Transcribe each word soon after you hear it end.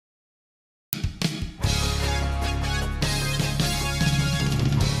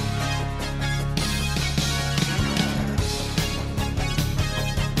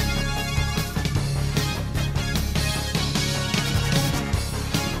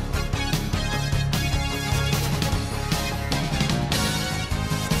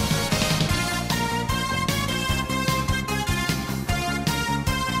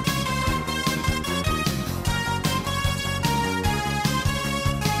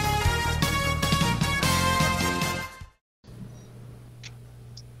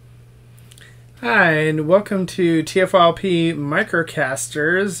Hi, and welcome to TFYLP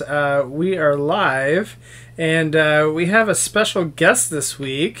Microcasters. We are live, and we have a special guest this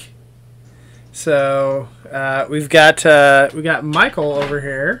week. So we got Michael over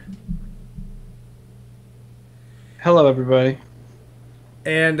here, Hello, everybody.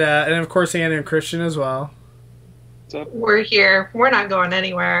 and of course Anna and Christian as well. What's up? We're here. We're not going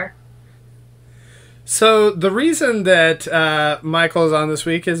anywhere. So the reason that Michael is on this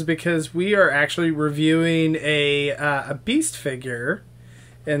week is because we are actually reviewing a Beast figure,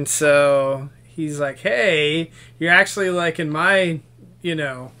 and so he's like, "Hey, you're actually like in my,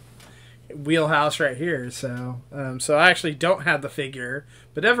 wheelhouse right here." So I actually don't have the figure,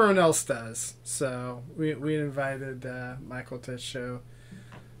 but everyone else does. So we invited Michael to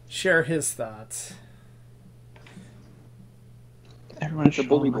share his thoughts. Everyone's The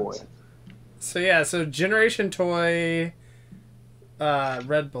bully boy. So yeah, so Generation Toy,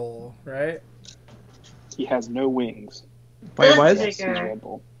 Redbull, right? He has no wings. Wait, why is This He's figure. Red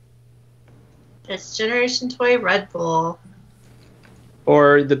Bull. It's Generation Toy Redbull.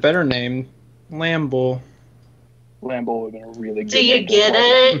 Or the better name, Lambull. Lambo would have been a really good Do you name to get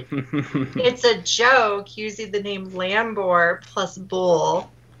play. it? It's a joke using the name Lambor plus Bull.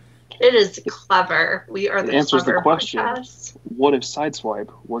 It is clever. We are the It answers the clever question. podcast. What if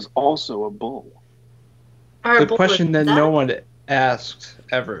Sideswipe was also a bull? Our The bull question was that no one asked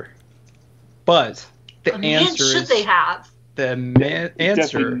ever. But the A man answer should is they have? It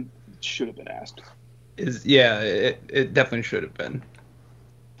answer definitely should have been asked. is it definitely should have been.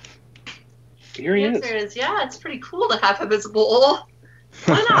 Here The he answer is. is yeah. It's pretty cool to have him as a bull.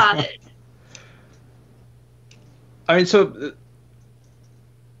 Why not? I mean, so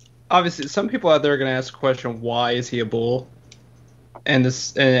obviously some people out there are going to ask the question, why is he a bull? And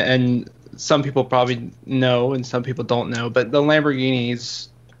this and some people probably know and some people don't know, but the Lamborghini's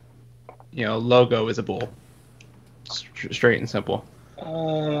logo is a bull. Straight and simple.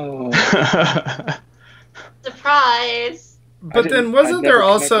 Oh. Surprise! But then I wasn't never there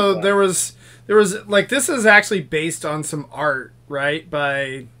also connected that. there was like, this is actually based on some art, right?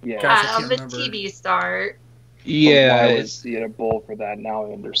 By Yeah. Gosh, I Yeah, can't of the remember. TV start. Yeah, Why it's, was he a bull for that? Now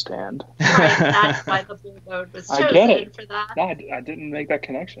I understand. Right, that's why the bull mode was I chosen get it. for that. No, I didn't make that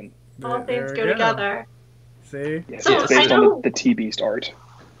connection. All There things we go together. See? Yeah, So, it's based I on know- the T-Beast art.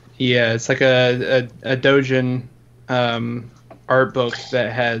 yeah, it's like a Dojin art book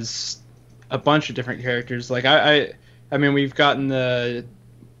that has a bunch of different characters. Like I mean, we've gotten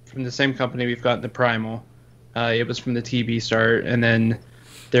from the same company. We've gotten the Primal. It was from the TB art, and then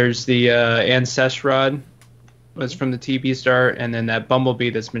there's the Ancestrod was from the TB start, and then that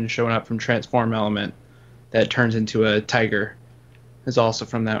Bumblebee that's been showing up from Transform Element that turns into a tiger is also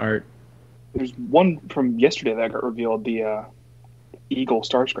from that art. There's one from yesterday that got revealed, the Eagle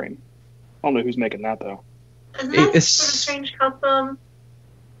Starscream. I don't know who's making that, though. Isn't that It's- sort of strange custom?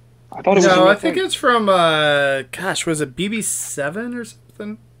 I thought it was No, a I real think thing. it's from was it BB7 or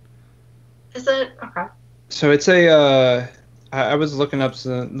something? Is it? Okay. So it's a I was looking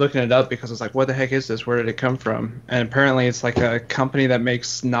it up because I was like, what the heck is this? Where did it come from? And apparently it's like a company that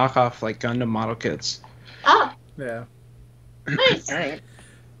makes knockoff like Gundam model kits. Ah, Yeah. nice. All right.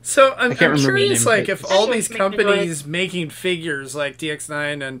 So I I'm can't remember the curious, name of like, it. if all Anyways, these make me companies making figures like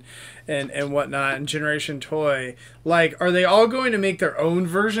DX9 and whatnot and Generation Toy, like, are they all going to make their own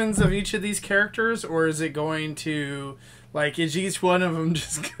versions of each of these characters, or is it going to, like, is each one of them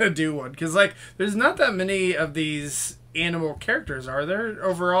just gonna do one? Because, like, there's not that many of these animal characters, are there,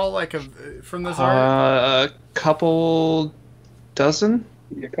 overall, like, from this art? A couple dozen.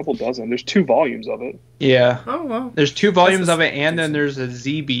 Yeah, a couple dozen. There's 2 volumes of it. Yeah. Oh well. There's 2 volumes That's of it, and then decent. there's a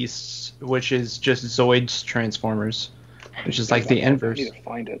Z Beasts, which is just Zoid's Transformers, which is like the I inverse. need to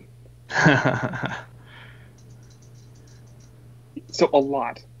find it. So a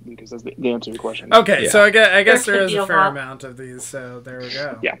lot, because that's the answer to your question. Okay, Yeah. so I guess There there could is be a a fair lot. amount of these, so there we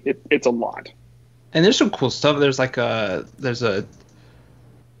go. Yeah, it's a lot. And there's some cool stuff. There's like there's a,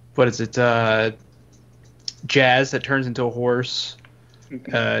 what is it? Jazz that turns into a horse.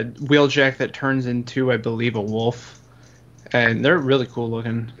 Wheeljack that turns into, I believe, a wolf. And they're really cool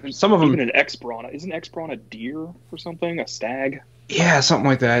looking. Some of Even them, an X-Brawn. Isn't X-Brawn a deer or something? A stag? yeah, something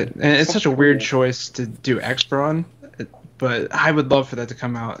like that. And it's So such a weird cool. choice to do X-Brawn, but I would love for that to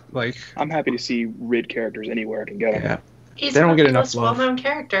come out. Like, I'm happy to see Rid characters anywhere I can get them. yeah. He's They don't one get of the enough most love. well-known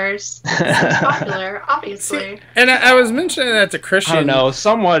characters. He's popular, obviously. And I was mentioning that to Christian. I don't know.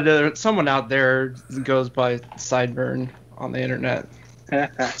 Someone out there goes by Sideburn on the internet.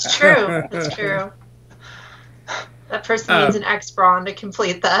 It's true. It's true. That person needs an X-Brawn to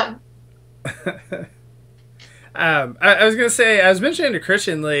complete that. I was gonna say, I was mentioning to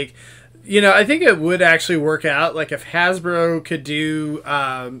Christian, like, I think it would actually work out. Like if Hasbro could do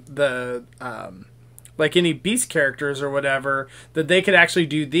like any Beast characters or whatever, that they could actually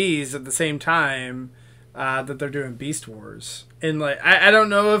do these at the same time that they're doing Beast Wars. And like I don't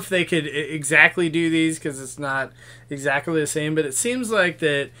know if they could exactly do these because it's not exactly the same, but it seems like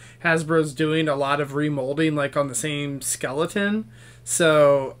that Hasbro's doing a lot of remolding like on the same skeleton.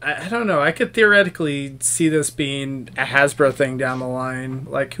 So I don't know. I could theoretically see this being a Hasbro thing down the line.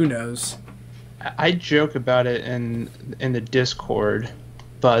 Like who knows? I joke about it in the Discord,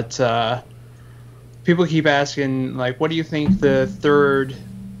 but people keep asking like, what do you think the third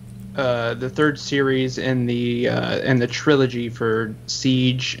series in the trilogy for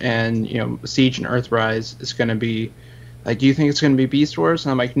Siege and Siege and Earthrise is going to be? Like, do you think it's going to be Beast Wars?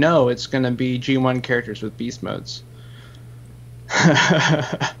 And I'm like, no, it's going to be G1 characters with beast modes.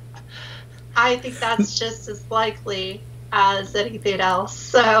 I think that's just as likely as anything else.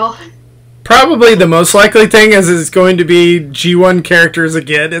 So probably the most likely thing is it's going to be G1 characters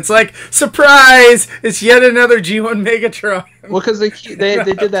again. It's like, surprise! It's yet another G1 Megatron. Well, because they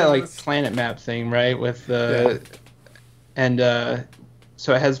did that like planet map thing, right? With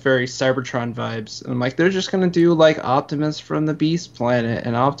so it has very Cybertron vibes. And I'm like, they're just gonna do like Optimus from the Beast Planet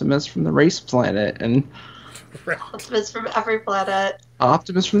and Optimus from the Race Planet and Optimus from every planet.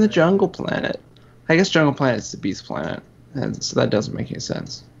 Optimus from the Jungle Planet. I guess Jungle Planet is the Beast Planet, and so that doesn't make any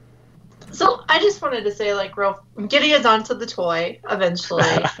sense. So I just wanted to say, I'm getting us onto the toy eventually.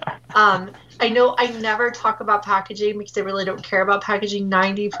 I know I never talk about packaging because I really don't care about packaging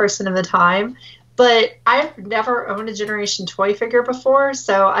 90% of the time. But I've never owned a Generation toy figure before,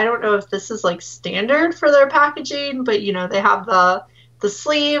 so I don't know if this is like standard for their packaging. But they have the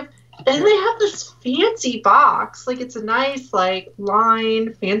sleeve, and they have this fancy box. Like it's a nice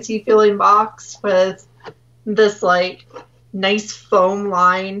lined, fancy feeling box with this nice foam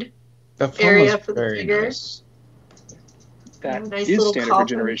lined area for the figures. Nice. That nice is standard for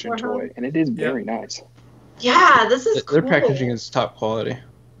Generation toy, and it is very nice. Yeah, this is cool. Their packaging is top quality.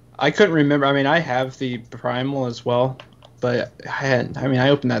 I couldn't remember. I mean, I have the Primal as well, but I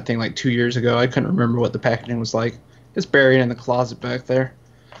opened that thing like 2 years ago. I couldn't remember what the packaging was like. It's buried in the closet back there.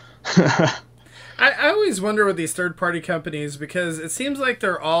 I always wonder with these third-party companies because it seems like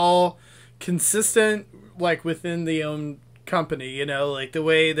they're all consistent, like within the own company. Like the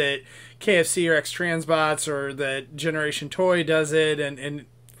way that KFC or X Transbots or that Generation Toy does it, and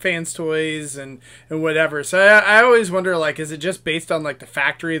Fans Toys and whatever. So I always wonder, is it just based on the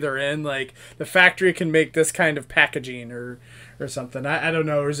factory they're in? Like the factory can make this kind of packaging or something. I don't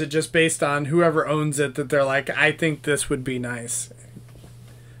know. Or is it just based on whoever owns it that they're like, I think this would be nice?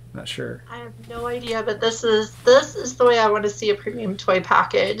 Not sure. I have no idea, but this is the way I want to see a premium toy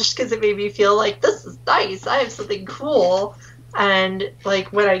package because it made me feel like this is nice. I have something cool. And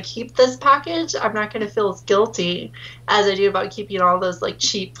when I keep this package, I'm not going to feel as guilty as I do about keeping all those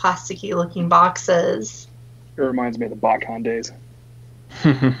cheap plasticky looking boxes. It reminds me of the BotCon days.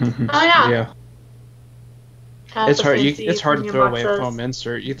 Oh yeah. Yeah. It's hard. It's hard to throw away a foam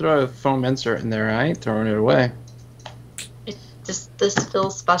insert. You throw a foam insert in there, I ain't throwing it away. This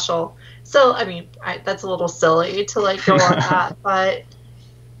feels special. So that's a little silly to go on that, but.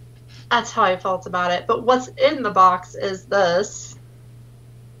 That's how I felt about it. But what's in the box is this.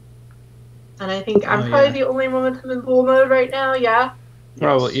 And I think I'm probably the only one with him in bull mode right now, yeah?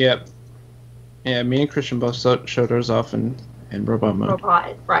 Probably, yeah. Yeah, me and Christian both showed ours off in robot mode.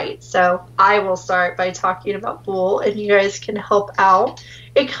 Robot, right. So I will start by talking about bull, and you guys can help out.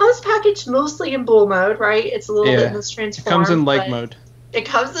 It comes packaged mostly in bull mode, right? It's a little bit mistransformed. It comes in leg mode. It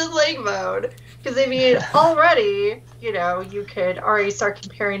comes in leg mode. Because, already, you could already start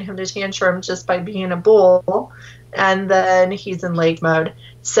comparing him to Tantrum just by being a bull, and then he's in leg mode.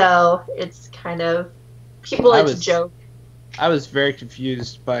 So it's kind of, people like to joke. I was very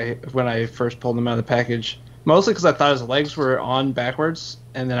confused by when I first pulled him out of the package, mostly because I thought his legs were on backwards,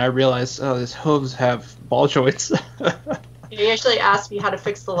 and then I realized, his hooves have ball joints. He actually asked me how to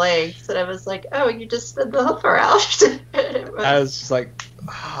fix the legs, and I was like, oh, you just spin the hoof around. I was just like,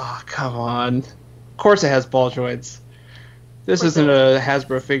 oh, come on. Of course it has ball joints. This isn't a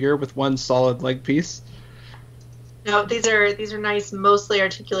Hasbro figure with one solid leg piece. No, these are nice, mostly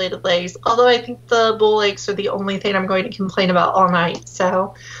articulated legs. Although I think the bull legs are the only thing I'm going to complain about all night.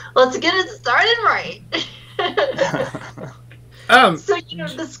 So let's get it started right. So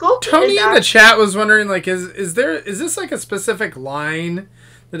the sculpt. Tony in the chat was wondering, is this a specific line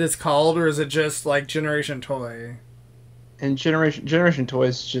that it's called, or is it just Generation Toy? And Generation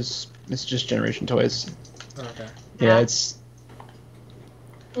Toys it's just Generation Toys. Okay. Yeah, it's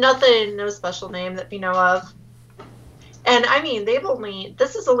nothing, no special name that we know of. And I mean,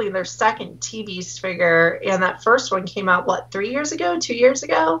 this is only their second T-Beast figure, and that first one came out, what, 3 years ago, 2 years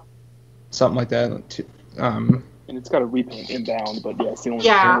ago? Something like that. And it's got a repaint inbound, but yeah, it's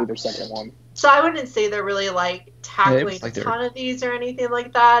only their second one. So I wouldn't say they're really like tackling like a ton of these or anything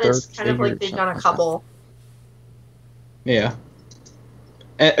like that. It's kind of like they've done a couple. Yeah.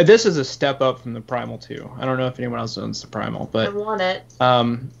 And this is a step up from the Primal too. I don't know if anyone else owns the Primal, but I want it.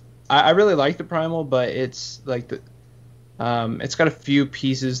 I really like the Primal, but it's like it's got a few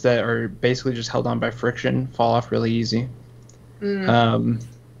pieces that are basically just held on by friction, fall off really easy. And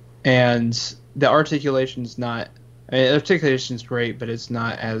the articulation's not. I mean, the articulation's great, but it's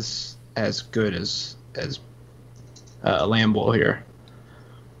not as good as Lambull here.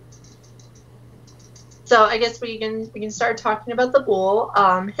 So I guess we can start talking about the bull.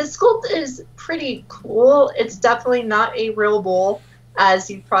 His sculpt is pretty cool. It's definitely not a real bull, as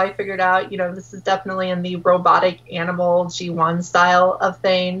you've probably figured out. You know, this is definitely in the robotic animal G1 style of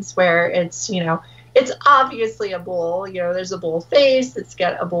things, where it's, you know, it's obviously a bull. You know, there's a bull face. It's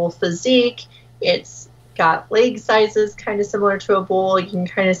got a bull physique. It's got leg sizes kind of similar to a bull. You can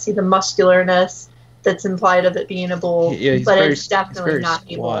kind of see the muscularness that's implied of it being a bull, but it's definitely not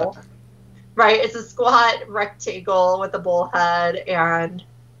a bull. Right, it's a squat rectangle with a bull head, and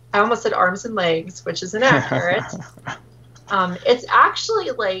I almost said arms and legs, which is inaccurate. It's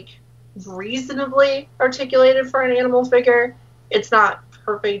actually like reasonably articulated for an animal figure. It's not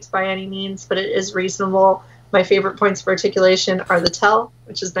perfect by any means, but it is reasonable. My favorite points of articulation are the tail,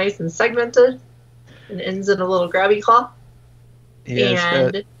 which is nice and segmented and ends in a little grabby claw.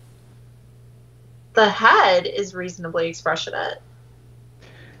 And the head is reasonably expressionate.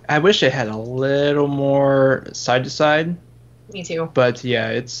 I wish it had a little more side to side. Me too. But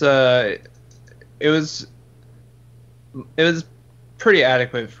yeah, it was pretty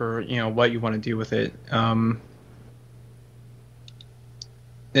adequate for, you know, what you want to do with it. And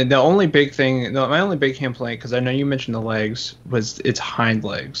the only big thing, my only big complaint, because I know you mentioned the legs, was its hind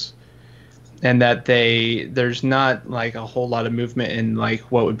legs, and that there's not like a whole lot of movement in like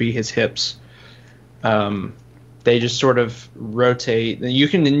what would be his hips. They just sort of rotate. You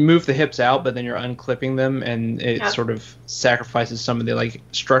can move the hips out, but then you're unclipping them, and it sort of sacrifices some of the like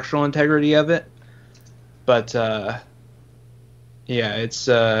structural integrity of it. But yeah, it's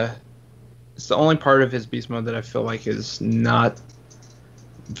the only part of his beast mode that I feel like is not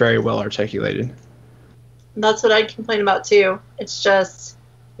very well articulated. That's what I'd complain about too. It's just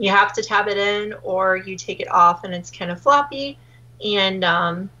you have to tab it in, or you take it off, and it's kind of floppy.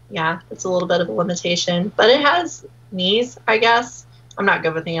 And yeah, it's a little bit of a limitation, but it has knees, I guess. I'm not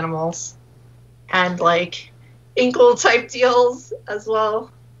good with animals. And like ankle type deals as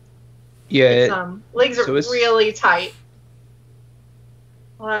well. Yeah. Legs are really tight.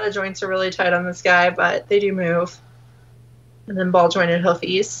 A lot of joints are really tight on this guy, but they do move. And then ball jointed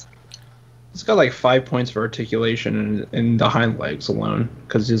hoofies. It's got like 5 points of articulation in the hind legs alone,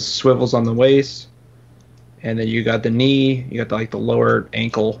 because his swivels on the waist. And then you got the knee, you got the lower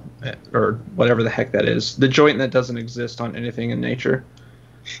ankle, or whatever the heck that is. The joint that doesn't exist on anything in nature.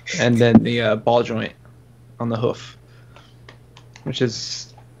 And then the ball joint on the hoof, which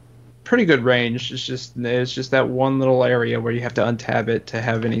is pretty good range. It's just that one little area where you have to untab it to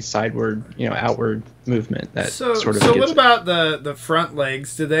have any sideward, you know, outward movement. So what about the front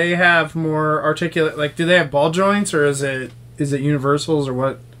legs? Do they have more articulate? Like, do they have ball joints, or is it universals, or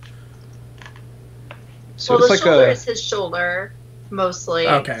what? So well, the shoulder is his shoulder, mostly.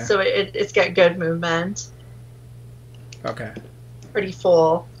 Okay. So it's got good movement. Okay. Pretty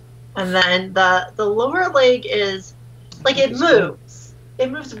full. And then the lower leg is, like, it moves.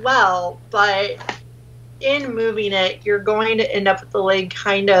 It moves well, but in moving it, you're going to end up with the leg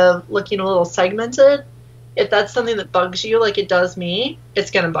kind of looking a little segmented. If that's something that bugs you, like it does me,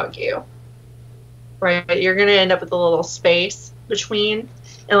 it's going to bug you. Right? You're going to end up with a little space between,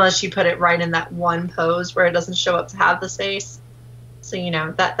 unless you put it right in that one pose where it doesn't show up to have the space. So, you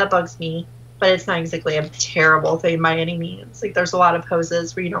know, that bugs me. But it's not exactly a terrible thing by any means. Like, there's a lot of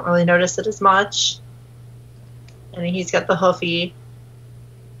poses where you don't really notice it as much. And he's got the hoofy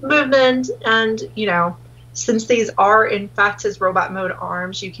movement. And, you know, since these are, in fact, his robot mode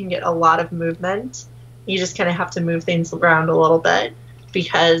arms, you can get a lot of movement. You just kind of have to move things around a little bit,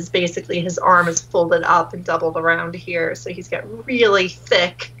 because basically his arm is folded up and doubled around here, so he's got really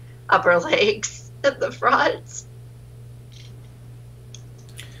thick upper legs at the front.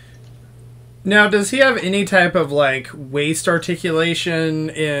 Now, does he have any type of, like, waist articulation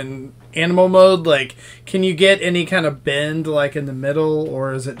in animal mode? Like, can you get any kind of bend, like, in the middle,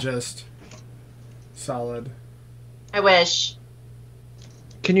 or is it just solid? I wish.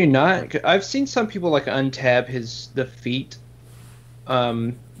 Can you not? I've seen some people like untab the feet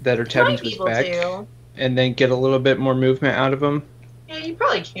that are tabbing to his back, and then get a little bit more movement out of him. Yeah, you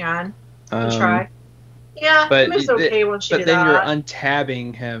probably can. Try. Yeah, but it's okay once you do that. But then you're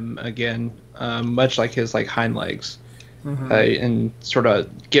untabbing him again, much like his like hind legs, and sort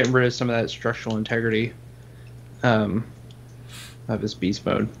of getting rid of some of that structural integrity of his beast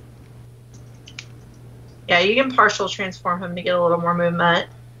mode. Yeah, you can partial transform him to get a little more movement.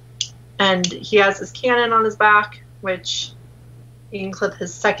 And he has his cannon on his back, which you can clip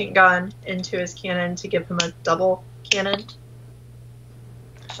his second gun into his cannon to give him a double cannon.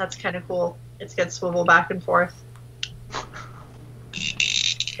 That's kind of cool. It's got swivel back and forth.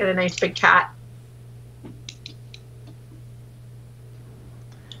 Got a nice big cat.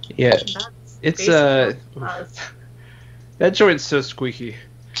 Yeah, it's that joint's so squeaky.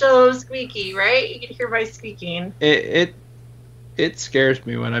 So squeaky, right? You can hear my squeaking. It scares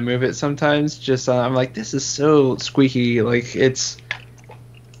me when I move it sometimes. Just I'm like, this is so squeaky. Like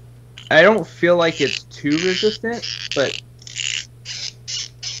I don't feel like it's too resistant, but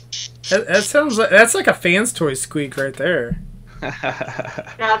that sounds like that's like a fan's toy squeak right there.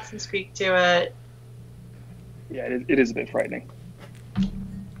 Got some squeak to it. Yeah, it is a bit frightening.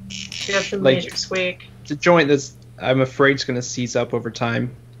 You have some magic squeak. It's a joint that's I'm afraid it's going to seize up over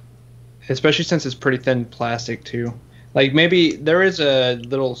time, especially since it's pretty thin plastic too. Like maybe there is a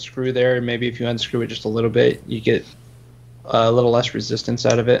little screw there, and maybe if you unscrew it just a little bit, you get a little less resistance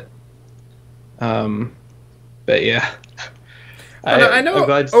out of it. But yeah. I know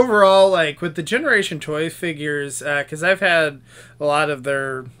overall, like with the Generation Toy figures, because I've had a lot of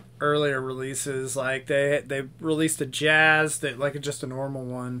their earlier releases. Like they released a Jazz that like just a normal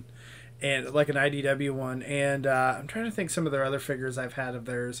one, and like an IDW one, and I'm trying to think some of their other figures I've had of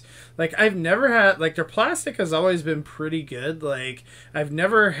theirs. Like I've never had like their plastic has always been pretty good. Like I've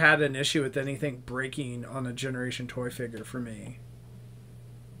never had an issue with anything breaking on a Generation Toy figure for me.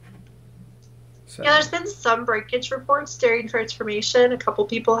 So. Yeah, there's been some breakage reports during transformation. A couple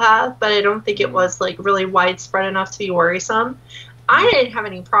people have, but I don't think it was like really widespread enough to be worrisome. I didn't have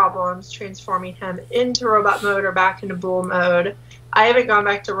any problems transforming him into robot mode or back into bull mode. I haven't gone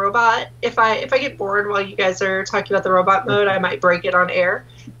back to robot. If I get bored while you guys are talking about the robot mode, I might break it on air,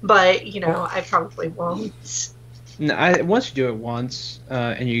 but you know I probably won't. No, once you do it once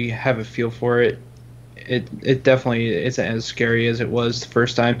and you have a feel for it. It definitely isn't as scary as it was the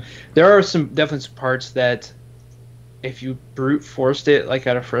first time. There are definitely some parts that if you brute forced it like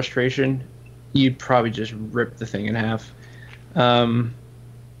out of frustration, you'd probably just rip the thing in half. And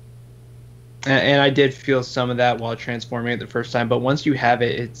I did feel some of that while transforming it the first time, but once you have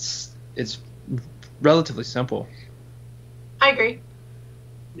it, it's relatively simple. I agree.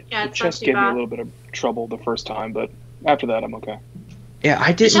 Yeah, the chest gave me a little bit of trouble the first time, but after that, I'm okay. Yeah,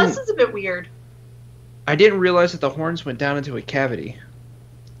 I didn't. The chest is a bit weird. I didn't realize that the horns went down into a cavity.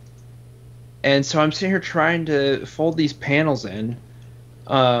 And so I'm sitting here trying to fold these panels in.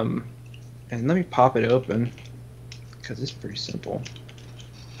 And let me pop it open, because it's pretty simple.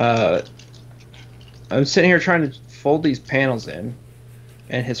 I'm sitting here trying to fold these panels in,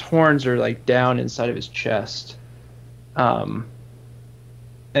 and his horns are like down inside of his chest. And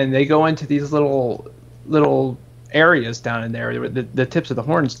they go into these little areas down in there where the tips of the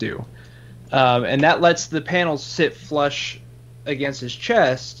horns do. And that lets the panels sit flush against his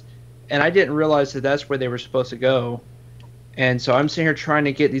chest, and I didn't realize that that's where they were supposed to go. And so I'm sitting here trying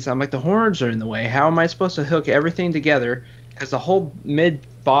to get these. I'm like, the horns are in the way. How am I supposed to hook everything together? Because the whole mid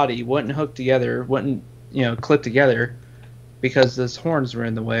body wouldn't hook together, wouldn't clip together, because those horns were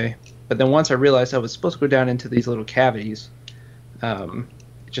in the way. But then once I realized I was supposed to go down into these little cavities, it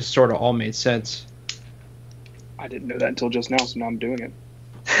just sort of all made sense. I didn't know that until just now, so now I'm doing it.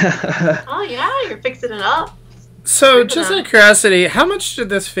 Oh yeah, you're fixing it up. So, just out of curiosity, how much did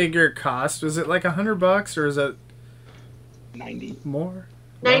this figure cost? Was it like $100, or is it 90 more?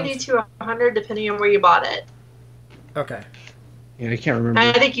 90 to 100, depending on where you bought it. Okay. Yeah, I can't remember.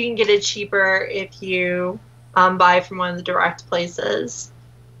 I think you can get it cheaper if you buy from one of the direct places,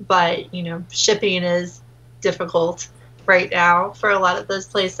 but shipping is difficult right now for a lot of those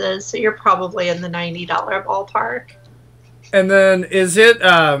places. So you're probably in the $90 ballpark. And then is it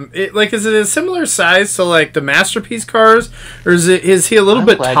is it a similar size to like the Masterpiece cars, or is he a little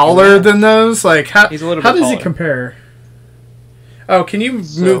bit taller than those? Like how does he compare? Oh, can you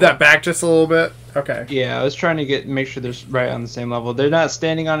move that back just a little bit? Okay. Yeah, I was trying to make sure they're right on the same level. They're not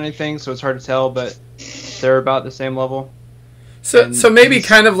standing on anything, so it's hard to tell, but they're about the same level. So maybe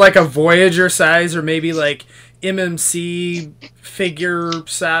kind of like a Voyager size, or maybe like MMC figure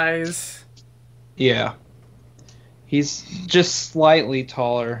size. Yeah. He's just slightly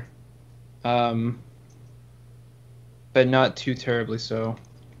taller, but not too terribly so.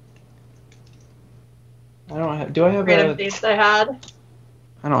 I don't have. Do I have Random things I had.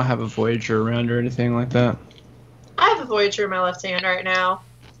 I don't have a Voyager around or anything like that. I have a Voyager in my left hand right now.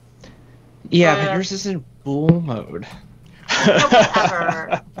 Yeah, but yours is in bull mode.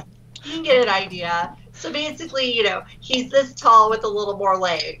 Whatever. You can get an idea. So basically, you know, he's this tall with a little more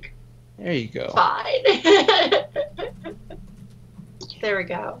leg. There you go. Fine. There we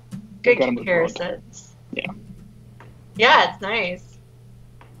go. Good comparisons. Yeah. Yeah, it's nice.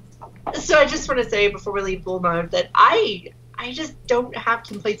 So I just want to say before we leave bull mode that I just don't have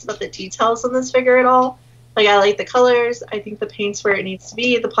complaints about the details on this figure at all. Like, I like the colors. I think the paint's where it needs to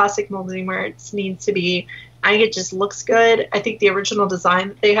be. The plastic molding where it needs to be. I think it just looks good. I think the original design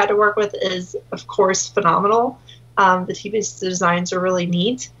that they had to work with is, of course, phenomenal. The TV designs are really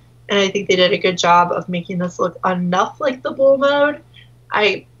neat. And I think they did a good job of making this look enough like the bull mode.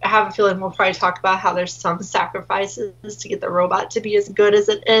 I have a feeling we'll probably talk about how there's some sacrifices to get the robot to be as good as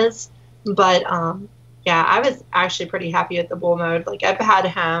it is. But, yeah, I was actually pretty happy with the bull mode. Like, I've had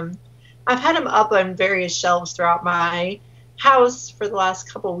him up on various shelves throughout my house for the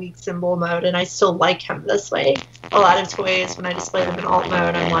last couple weeks in bull mode, and I still like him this way. A lot of toys, when I display them in alt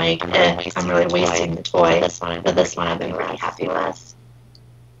mode, I'm like, I'm really wasting the toy. But this one I've been really happy with.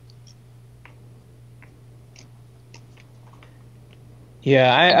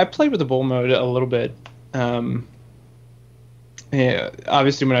 Yeah, I played with the bull mode a little bit. Yeah,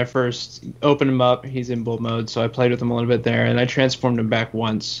 obviously when I first opened him up, he's in bull mode, so I played with him a little bit there, and I transformed him back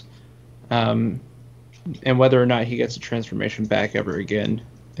once. And whether or not he gets a transformation back ever again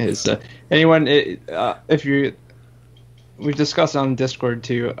is we've discussed on Discord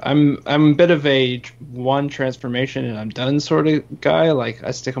too. I'm a bit of a one transformation and I'm done sort of guy. Like, I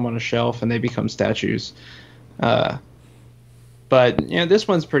stick them on a shelf and they become statues. But you know, this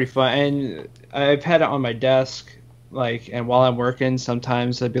one's pretty fun, and I've had it on my desk. Like, and while I'm working,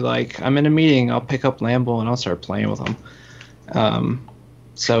 sometimes I'd be like, I'm in a meeting, I'll pick up Lambo and I'll start playing with them.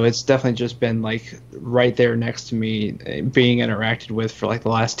 So it's definitely just been like right there next to me, being interacted with for like the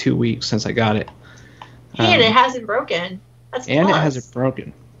last 2 weeks since I got it. And it hasn't broken. That's and plus. It hasn't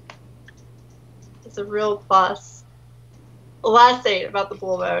broken. It's a real plus. The last thing about the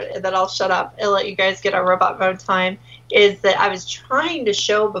bull mode, and then I'll shut up and let you guys get our robot mode time, is that I was trying to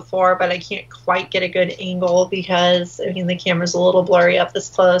show before, but I can't quite get a good angle because, I mean, the camera's a little blurry up this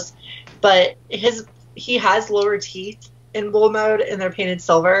close. But he has lower teeth in bull mode, and they're painted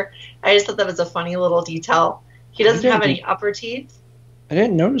silver. I just thought that was a funny little detail. He doesn't have any upper teeth. I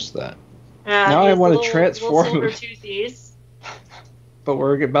didn't notice that. Now I want to transform him. Silver toothies. But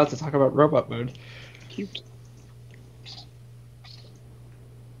we're about to talk about robot mode. Cute.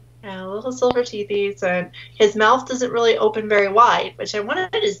 Yeah, little silver teethies, and his mouth doesn't really open very wide, which I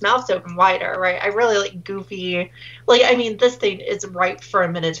wanted his mouth to open wider, right? I really like goofy, like, I mean, this thing is ripe for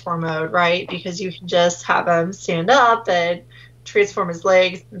a Minotaur mode, right? Because you can just have him stand up and transform his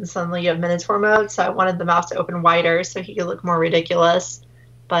legs, and suddenly you have Minotaur mode, so I wanted the mouth to open wider so he could look more ridiculous,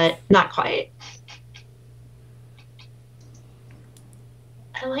 but not quite.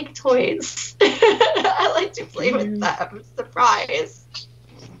 I like toys. I like to play with them. Surprise.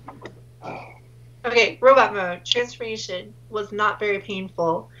 Okay, robot mode. Transformation was not very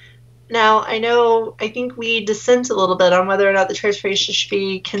painful. Now, I think we dissent a little bit on whether or not the transformation should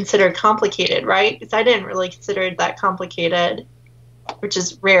be considered complicated, right? Because I didn't really consider it that complicated, which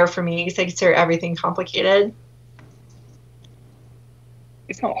is rare for me because I consider everything complicated.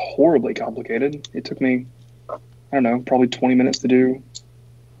 It's not horribly complicated. It took me, I don't know, probably 20 minutes to do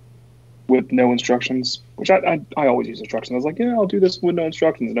with no instructions, which I always use instructions. I was like, yeah, I'll do this with no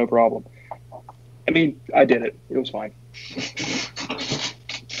instructions, no problem. I mean, I did it. It was fine.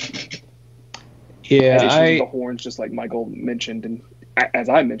 Yeah, I issues with the horns, just like Michael mentioned, and as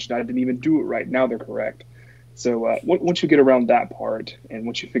I mentioned, I didn't even do it right. Now they're correct. So once you get around that part, and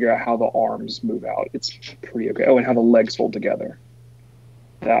once you figure out how the arms move out, it's pretty okay. Oh, and how the legs fold together.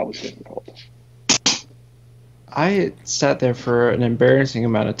 That was difficult. I sat there for an embarrassing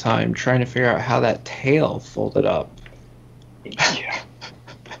amount of time trying to figure out how that tail folded up. Yeah.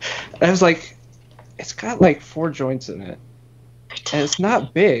 I was like, it's got like 4 joints in it, and it's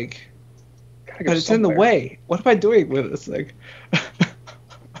not big, but it's in the way. What am I doing with this thing?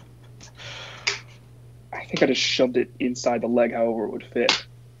 I think I just shoved it inside the leg however it would fit.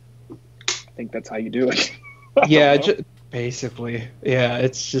 I think that's how you do it. Yeah, basically. Yeah,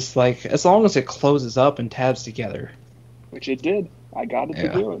 it's just like, as long as it closes up and tabs together. Which it did. I got it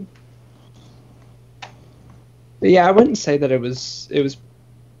to do it. But yeah, I wouldn't say that it was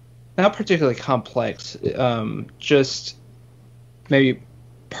not particularly complex, just maybe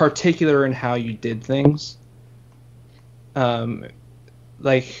particular in how you did things.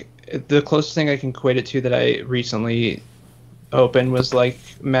 Like the closest thing I can equate it to that I recently opened was like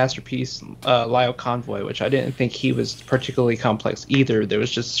Masterpiece Lyle Convoy, which I didn't think he was particularly complex either. There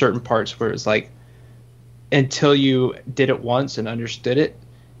was just certain parts where it was like, until you did it once and understood it,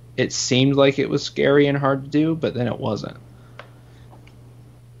 it seemed like it was scary and hard to do, but then it wasn't.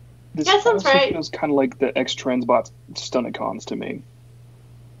 This Yeah, sounds also right. feels kind of like the X-Transbots Stunticons to me.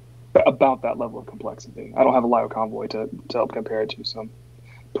 About that level of complexity. I don't have a Lio Convoy to help compare it to, so I'm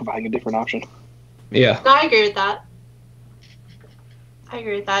providing a different option. Yeah. No, I agree with that.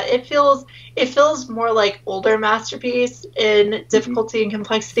 It feels more like older Masterpiece in difficulty and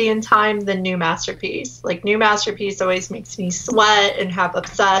complexity and time than new Masterpiece. Like new Masterpiece always makes me sweat and have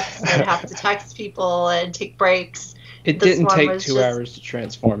obsessed and have to text people and take breaks. It This didn't one take was 2 just- hours to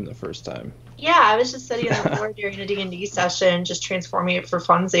transform the first time. Yeah, I was just sitting on the floor during a D&D session, just transforming it for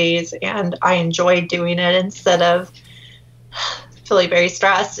funsies, and I enjoyed doing it instead of feeling very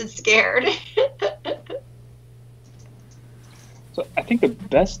stressed and scared. So I think the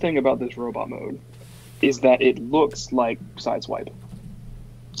best thing about this robot mode is that it looks like Sideswipe.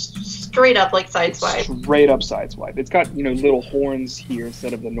 Straight up like Sideswipe. Straight up Sideswipe. It's got, little horns here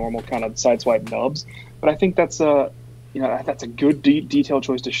instead of the normal kind of Sideswipe nubs. But I think that's a good detail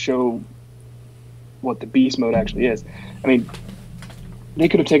choice to show what the beast mode actually is. I mean, they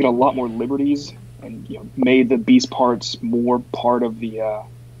could have taken a lot more liberties and made the beast parts more part of the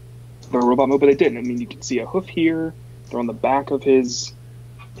robot mode, but they didn't. I mean, you can see a hoof here. They're on the back of his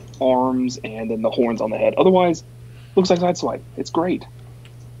arms, and then the horns on the head. Otherwise, looks like Sideswipe. It's great.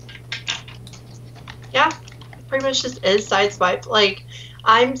 Yeah, it pretty much just is Sideswipe. Like,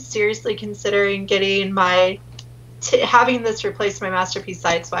 I'm seriously considering getting having this replace my Masterpiece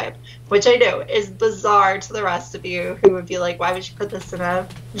Sideswipe, which I know is bizarre to the rest of you who would be like, why would you put this in a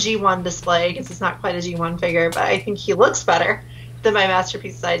G1 display? Because it's not quite a G1 figure, but I think he looks better than my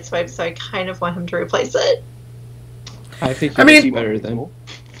Masterpiece Sideswipe, so I kind of want him to replace it. I think mean- it's better than...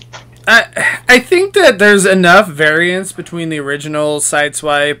 I think that there's enough variance between the original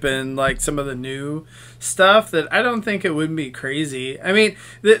Sideswipe and like some of the new stuff that I don't think it would be crazy. I mean,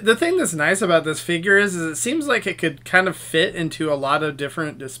 the thing that's nice about this figure is it seems like it could kind of fit into a lot of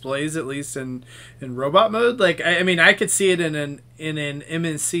different displays, at least in robot mode. Like I mean, I could see it in an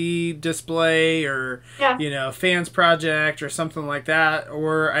MNC display or fans project or something like that,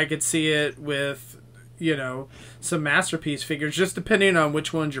 or I could see it with some Masterpiece figures, just depending on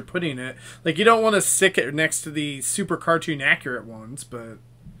which ones you're putting it. Like, you don't want to stick it next to the super cartoon accurate ones, but...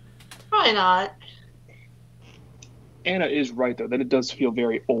 Probably not. Anna is right, though, that it does feel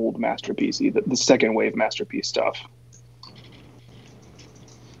very old Masterpiece-y, the second wave Masterpiece stuff.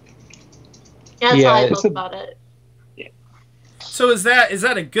 Yeah, that's how I it's felt about it. So is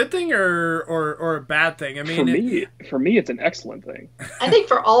that a good thing or a bad thing? I mean, For me, it's an excellent thing. I think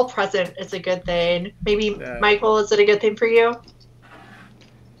for all present, it's a good thing. Maybe, Michael, is it a good thing for you?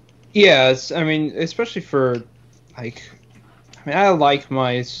 Yeah, I mean, especially for, like... I like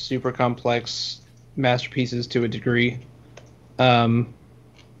my super complex masterpieces to a degree. But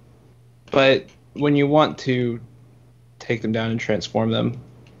when you want to take them down and transform them,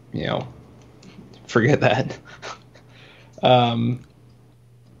 forget that. And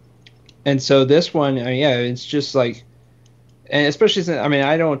so this one, it's just like, and especially since,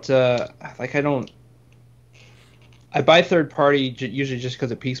 I buy third party usually just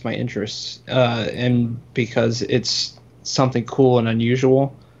because it piques my interest, and because it's something cool and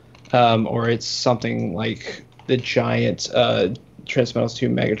unusual, or it's something like the giant Transmetals 2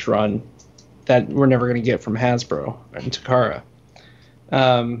 Megatron that we're never going to get from Hasbro and Takara.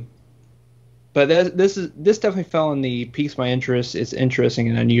 But this definitely fell in the piques my interest. It's interesting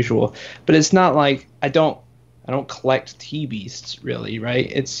and unusual, but it's not like I don't collect T-Beasts really, right?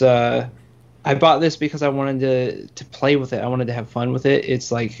 It's I bought this because I wanted to play with it. I wanted to have fun with it.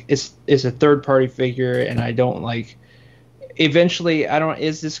 It's like it's a third party figure, and I don't like. Eventually,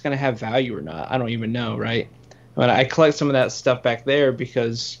 is this going to have value or not? I don't even know, right? I collect some of that stuff back there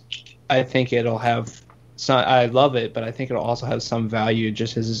because I think it'll have. I love it, but I think it'll also have some value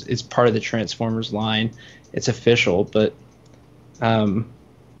just as it's part of the Transformers line. It's official, but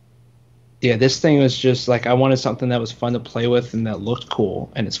this thing was just like I wanted something that was fun to play with and that looked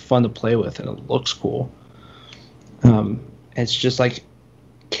cool, and it's fun to play with and it looks cool. It's just like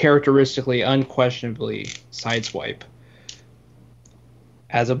characteristically, unquestionably Sideswipe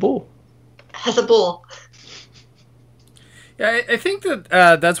as a bull. As a bull. Yeah, I think that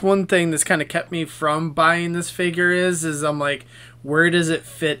that's one thing that's kind of kept me from buying this figure is I'm like, where does it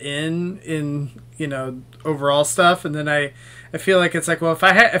fit in overall stuff, and then I feel like it's like, well,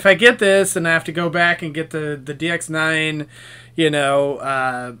 if I get this, then I have to go back and get the DX9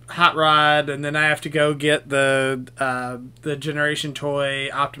 hot rod, and then I have to go get the Generation Toy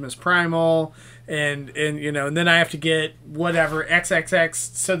Optimus Primal, and then I have to get whatever XXX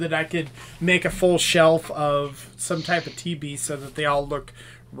so that I could make a full shelf of some type of TB so that they all look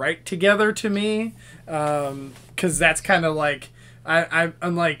right together to me, because that's kind of like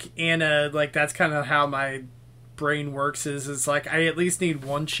I'm like Anna, like that's kind of how my brain works, is like I at least need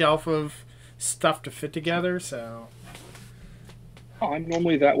one shelf of stuff to fit together. So I'm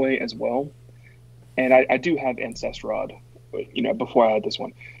normally that way as well, and I do have Ancestrod, before I had this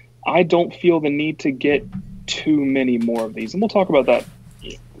one. I don't feel the need to get too many more of these, and we'll talk about that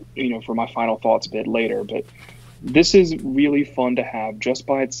for my final thoughts a bit later, but this is really fun to have just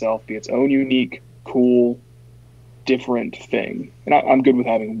by itself, be its own unique, cool, different thing. And I'm good with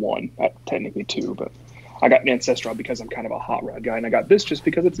having one, technically two, but I got an Ancestral because I'm kind of a hot rod guy, and I got this just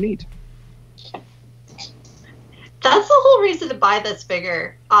because it's neat. That's the whole reason to buy this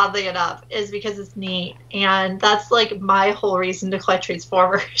figure, oddly enough, is because it's neat. And that's like my whole reason to collect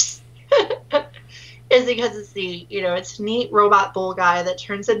Transformers. Is because it's neat. It's a neat robot bull guy that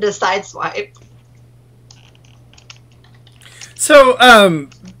turns into Sideswipe. So,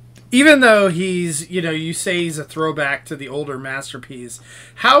 even though he's, you say he's a throwback to the older Masterpiece,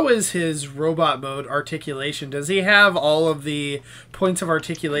 how is his robot mode articulation? Does he have all of the points of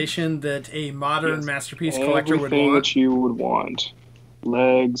articulation that a modern Masterpiece collector would want? Everything that you would want.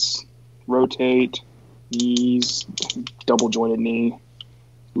 Legs, rotate, knees, double jointed knee.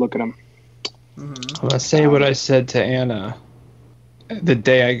 Look at him. I'm going to say what I said to Anna the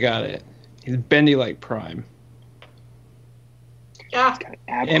day I got it. He's bendy like Prime. Yeah.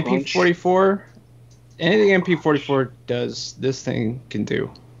 MP44, anything MP44 does, this thing can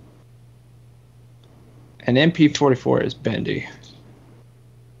do. And MP44 is bendy.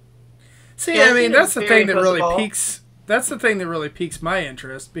 See, I mean, that's the thing that really piques. That's the thing that really piques my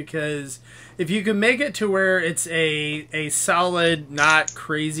interest, because if you can make it to where it's a solid, not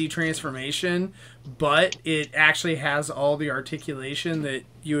crazy transformation, but it actually has all the articulation that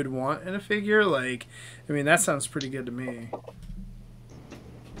you would want in a figure, like, I mean, that sounds pretty good to me.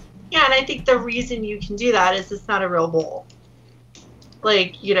 Yeah, and I think the reason you can do that is it's not a real bull.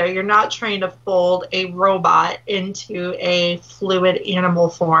 Like, you're not trying to fold a robot into a fluid animal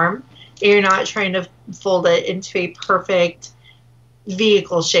form. You're not trying to fold it into a perfect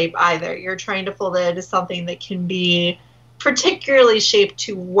vehicle shape either. You're trying to fold it into something that can be particularly shaped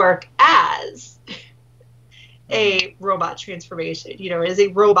to work as a robot transformation. As a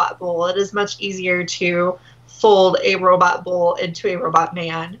robot bull, it is much easier to fold a robot bull into a robot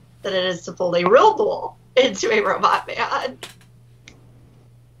man than it is to fold a real bull into a robot man.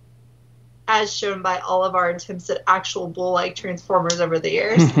 As shown by all of our attempts at actual bull-like Transformers over the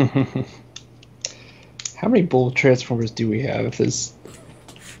years. How many bull Transformers do we have? There's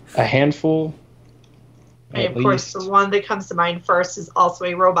a handful. And of course, the one that comes to mind first is also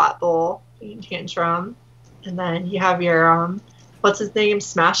a robot bull, Tantrum. And then you have your, what's his name?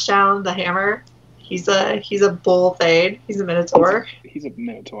 Smashdown, the Hammer. He's a bull thing. He's a Minotaur. He's a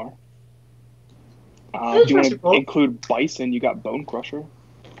Minotaur. Do you want to include Bison? You got Bone Crusher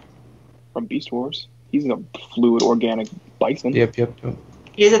from Beast Wars. He's a fluid organic bison. Yep.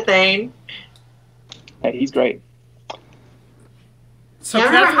 He's a thing. Hey, he's great. So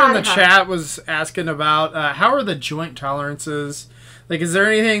Catherine in the chat was asking about how are the joint tolerances? Like, is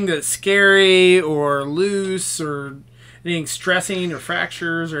there anything that's scary or loose or anything stressing or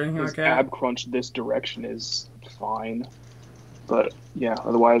fractures or anything like that? Ab crunch this direction is fine, but yeah,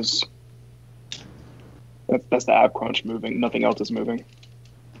 otherwise that's the ab crunch moving. Nothing else is moving.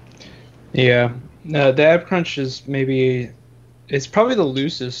 Yeah, no, the ab crunch is it's probably the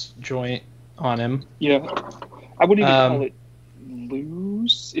loosest joint on him. Yeah, I wouldn't even call it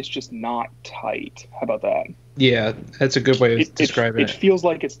loose. It's just not tight. How about that? Yeah, that's a good way of describing it. It feels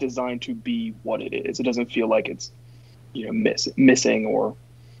like it's designed to be what it is. It doesn't feel like it's missing or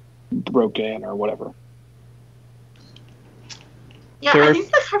broken or whatever. Yeah, I think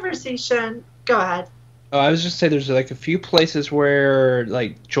the conversation. Go ahead. I was just saying there's like a few places where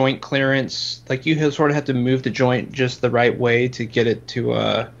like joint clearance, like you sort of have to move the joint just the right way to get it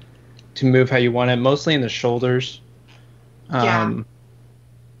to move how you want it. Mostly in the shoulders, and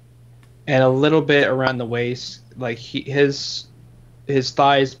a little bit around the waist. Like his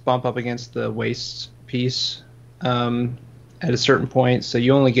thighs bump up against the waist piece at a certain point, so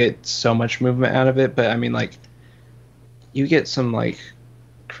you only get so much movement out of it. But I mean, like you get some like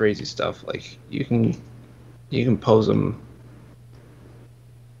crazy stuff. Like you can pose them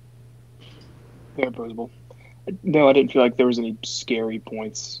Very posable. No, I didn't feel like there was any scary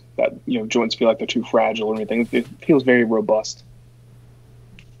points that, joints feel like they're too fragile or anything. It feels very robust.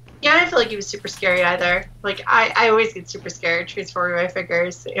 Yeah, I didn't feel like he was super scary either. Like, I always get super scared transforming my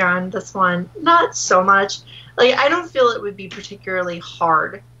figures, and this one, not so much. Like, I don't feel it would be particularly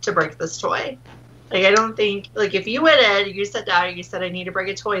hard to break this toy. Like, I don't think, like, if you went in, you sat down, and you said, I need to break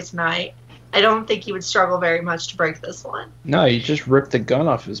a toy tonight, I don't think you would struggle very much to break this one. No, you just ripped the gun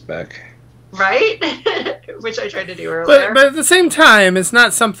off his back. Right? Which I tried to do earlier. But at the same time, it's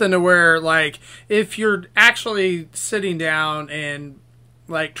not something to where, like, if you're actually sitting down and,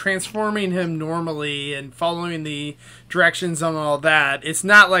 like, transforming him normally and following the directions on all that, it's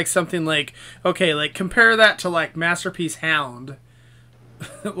not like something like, okay, like, compare that to, like, Masterpiece Hound.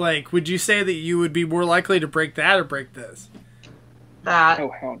 Like, would you say that you would be more likely to break that or break this? That.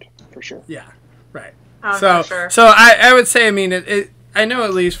 Oh, Hound, for sure. Yeah, right. Hound, So, for sure. so I would say, I mean, I know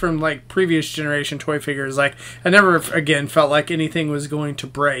at least from, like, previous generation toy figures, like, I never, again, felt like anything was going to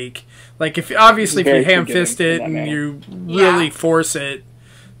break. Like, if you ham-fist it and you really force it,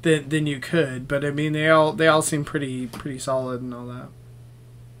 then you could. But, I mean, they all seem pretty solid and all that.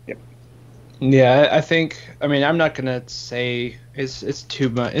 Yep. Yeah, I think, I mean, I'm not going to say it's too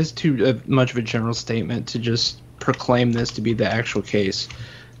much of a general statement to just proclaim this to be the actual case.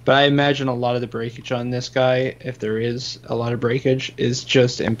 But I imagine a lot of the breakage on this guy, if there is a lot of breakage, is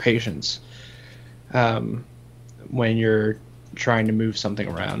just impatience. When you're trying to move something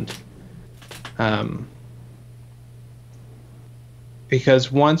around.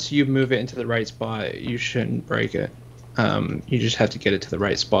 Because once you move it into the right spot, you shouldn't break it. You just have to get it to the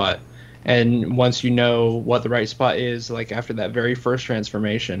right spot. And once you know what the right spot is, like after that very first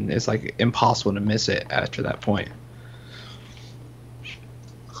transformation, it's like impossible to miss it after that point.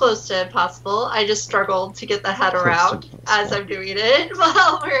 Close to impossible. I just struggled to get the head around as I'm doing it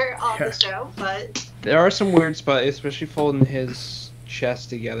while we're on the show. But there are some weird spots, especially folding his chest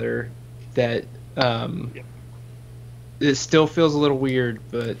together, that it still feels a little weird,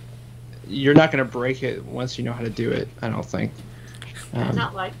 but you're not going to break it once you know how to do it, I don't think.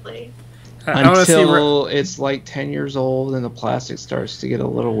 Not likely. Until it's like 10 years old and the plastic starts to get a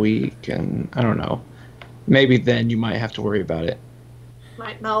little weak, and I don't know. Maybe then you might have to worry about it.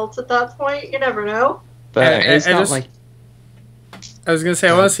 Might melt at that point. You never know. But it's not like... I was going to say,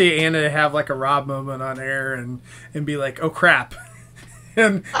 I want to see Anna have like a Rob moment on air and be like, oh crap.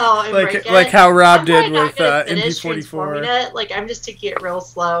 And like how Rob did with MP44. Like, I'm just taking it real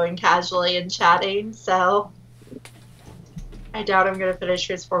slow and casually and chatting, so I doubt I'm going to finish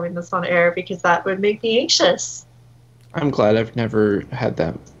transforming this on air because that would make me anxious. I'm glad I've never had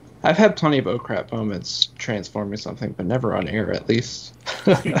that. I've had plenty of oh crap moments transforming something, but never on air, at least.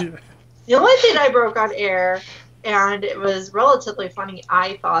 The only thing I broke on air, and it was relatively funny,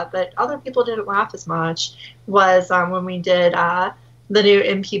 I thought, but other people didn't laugh as much, was when we did the new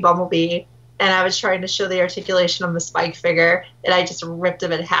MP Bumblebee, and I was trying to show the articulation on the Spike figure, and I just ripped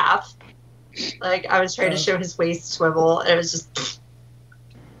him in half. Like, I was trying to show his waist swivel, and it was just...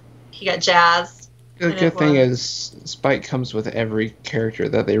 He got jazzed. The good thing is, Spike comes with every character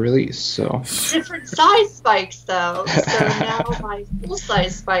that they release, so... Different size Spikes, though. So now my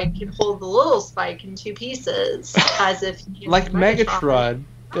full-size Spike can hold the little Spike in two pieces, as if... Like Megatron.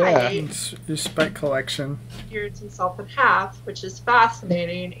 Yeah. Your Spike collection. Tears himself in half, which is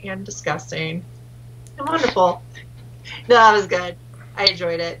fascinating and disgusting and wonderful. No, that was good. I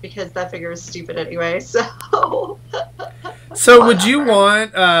enjoyed it because that figure was stupid anyway. So would you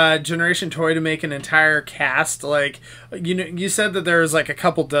want Generation Toy to make an entire cast? Like, you said that there's like a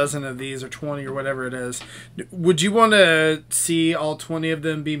couple dozen of these or 20 or whatever it is. Would you want to see all 20 of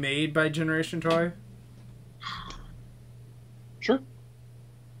them be made by Generation Toy? Sure.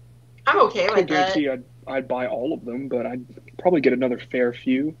 I'm okay with I guarantee I'd buy all of them, but I'd probably get another fair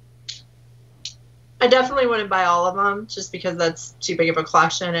few. I definitely wouldn't buy all of them just because that's too big of a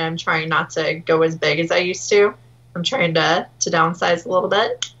collection, and I'm trying not to go as big as I used to. I'm trying to downsize a little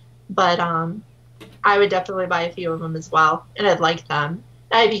bit. But I would definitely buy a few of them as well, and I'd like them.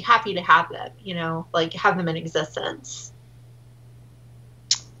 And I'd be happy to have them, like have them in existence.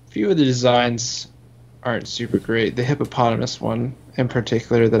 A few of the designs aren't super great. The hippopotamus one in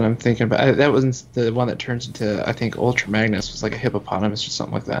particular that I'm thinking about, that wasn't the one that turns into, I think, Ultra Magnus was like a hippopotamus or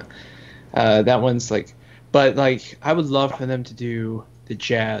something like that. That one's like, but like I would love for them to do the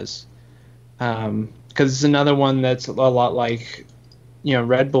jazz, because it's another one that's a lot like,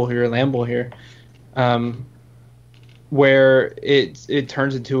 Redbull here, Lambull here, where it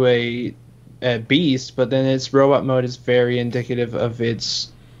turns into a beast, but then its robot mode is very indicative of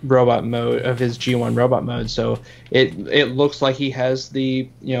its robot mode, of his G1 robot mode. So it looks like he has the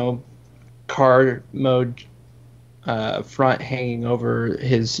car mode front hanging over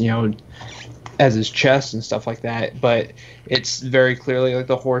his, as his chest and stuff like that, but it's very clearly like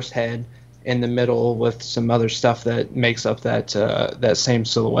the horse head in the middle with some other stuff that makes up that same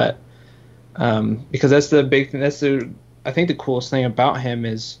silhouette. Because that's the big thing. I think the coolest thing about him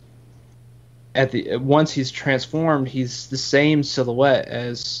is once he's transformed, he's the same silhouette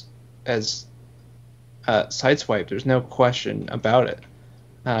as Sideswipe. There's no question about it.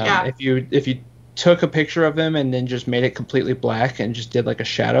 If you took a picture of him and then just made it completely black and just did like a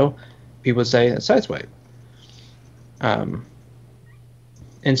shadow, people would say it's Sideswipe.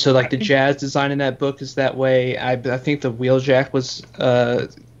 And so like the jazz design in that book is that way. I think the Wheeljack was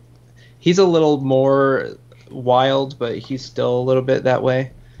he's a little more wild, but he's still a little bit that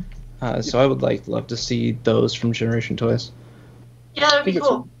way. So I would love to see those from Generation Toys. Yeah, that'd be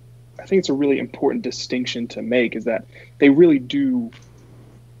cool. I think it's a really important distinction to make, is that they really do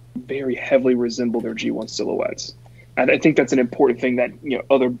very heavily resemble their G1 silhouettes. And I think that's an important thing that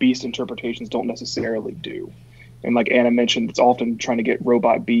other Beast interpretations don't necessarily do. And like Anna mentioned, it's often trying to get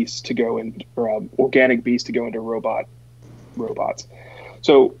robot beasts to go in, or organic beasts to go into robots.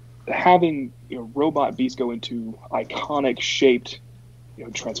 So having robot beasts go into iconic shaped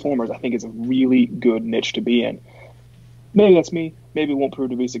Transformers, I think is a really good niche to be in. Maybe that's me. Maybe it won't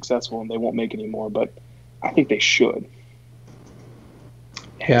prove to be successful and they won't make any more, but I think they should.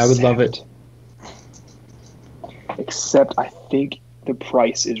 Yeah, I would love it. Except I think the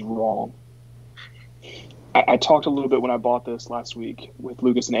price is wrong. I talked a little bit when I bought this last week with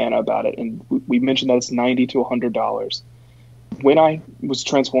Lucas and Anna about it, and we mentioned that it's $90 to $100. When I was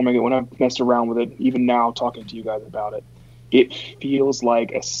transforming it, when I messed around with it, even now talking to you guys about it, it feels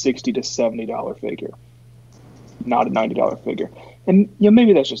like a $60 to $70 figure, not a $90 figure. And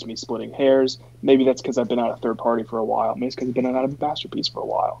maybe that's just me splitting hairs. Maybe that's because I've been out of third party for a while. Maybe it's because I've been out of Masterpiece for a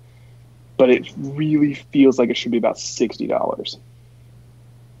while. But it really feels like it should be about $60.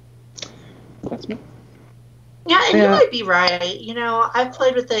 That's me. Yeah, and you might be right. I've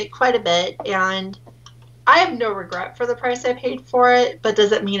played with it quite a bit, and I have no regret for the price I paid for it, but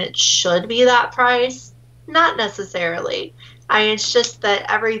does it mean it should be that price? Not necessarily. It's just that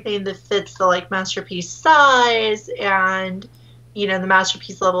everything that fits the Masterpiece size and the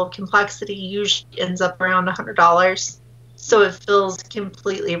Masterpiece level of complexity usually ends up around $100. So it feels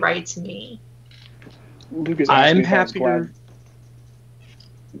completely right to me. Lucas, I'm happier.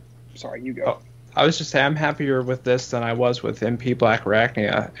 Sorry, you go. Oh, I was just saying I'm happier with this than I was with MP Black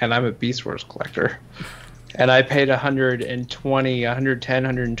Arachnia, and I'm a Beast Wars collector. And I paid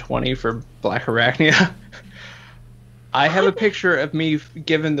 $120 for Black Arachnia. I have a picture of me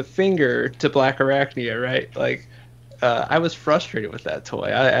giving the finger to Black Arachnia, right? I was frustrated with that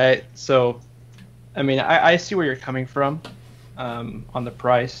toy. I see where you're coming from on the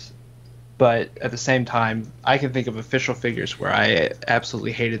price, but at the same time, I can think of official figures where I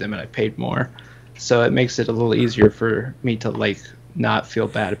absolutely hated them and I paid more. So it makes it a little easier for me to not feel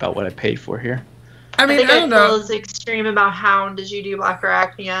bad about what I paid for here. I don't know. Feel as extreme about Hound as you do Black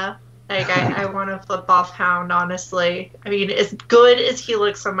Arachnia. I want to flip off Hound, honestly. As good as he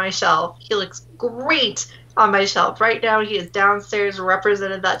looks on my shelf, he looks great on my shelf. Right now, he is downstairs,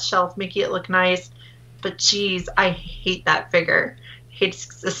 represented that shelf, making it look nice. But geez, I hate that figure. I hate its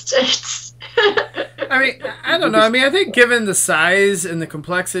existence. I don't know. I think given the size and the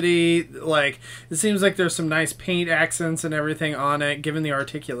complexity, it seems like there's some nice paint accents and everything on it, given the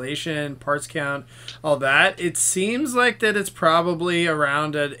articulation, parts count, all that. It seems like that it's probably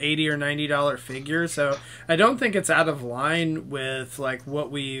around an $80 or $90 figure, so I don't think it's out of line with,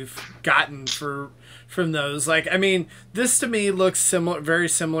 what we've gotten from those. This to me looks very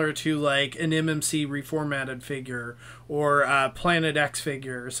similar to, an MMC reformatted figure or a Planet X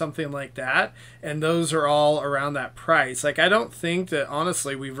figure or something like that, and those are all around that price. I don't think that,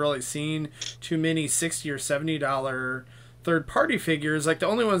 honestly, we've really seen too many $60 or $70 third-party figures. The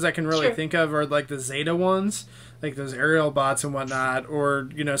only ones I can really think of are, the Zeta ones, those aerial bots and whatnot, or,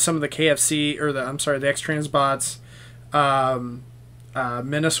 some of the KFC, or the X-Trans bots,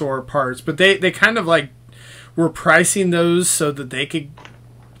 Minosaur parts. But they kind of, were pricing those so that they could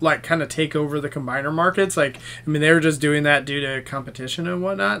kind of take over the combiner markets. They were just doing that due to competition and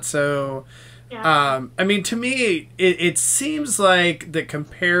whatnot. So, to me, it seems like that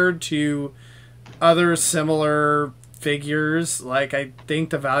compared to other similar figures, I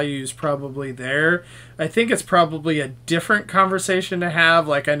think the value is probably there. I think it's probably a different conversation to have.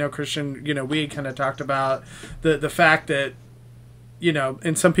 I know Christian, we kind of talked about the fact that,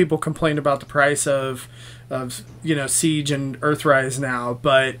 and some people complain about the price of Siege and Earthrise now,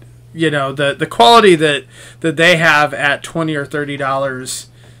 but the quality that they have at $20 or $30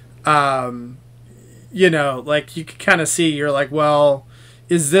 you know, like you can kind of see, you're like, well,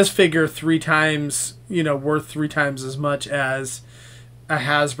 is this figure 3 times, you know, worth 3 times as much as a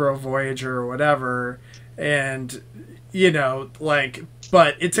Hasbro Voyager or whatever? And, you know, like,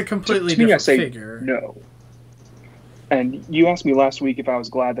 but it's a completely To me, I different say figure. no. And you asked me last week if I was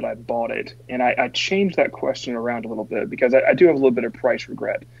glad that I bought it, and I changed that question around a little bit because I do have a little bit of price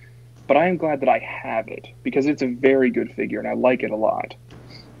regret. But I am glad that I have it because it's a very good figure and I like it a lot.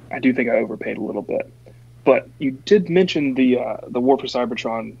 I do think I overpaid a little bit. But you did mention the War for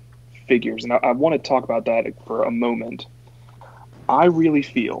Cybertron figures, and I want to talk about that for a moment. I really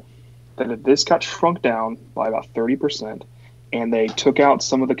feel that if this got shrunk down by about 30%, and they took out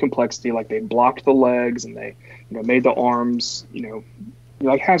some of the complexity, like they blocked the legs and they, you know, made the arms, you know,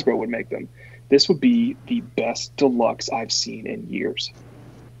 like Hasbro would make them, this would be the best deluxe I've seen in years.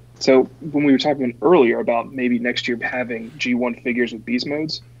 So when we were talking earlier about maybe next year having G1 figures with beast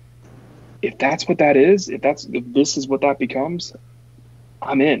modes, if that's what that is, if this is what that becomes,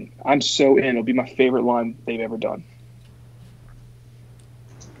 I'm in. I'm so in. It'll be my favorite line they've ever done.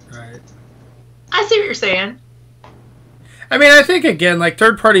 Right. I see what you're saying. I mean, I think, again, like,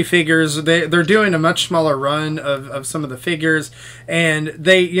 third-party figures, they're doing a much smaller run of some of the figures, and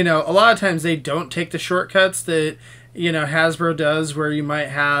they, you know, a lot of times they don't take the shortcuts that, you know, Hasbro does, where you might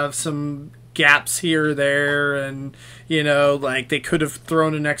have some gaps here or there, and, you know, like, they could have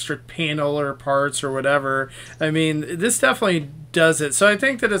thrown an extra panel or parts or whatever. I mean, this definitely does it. So I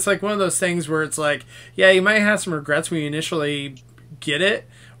think that it's, like, one of those things where it's like, yeah, you might have some regrets when you initially get it,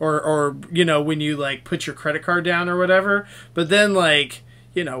 or you know, when you like put your credit card down or whatever, but then, like,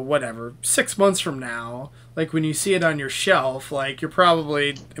 you know, whatever, 6 months from now, like when you see it on your shelf, like you're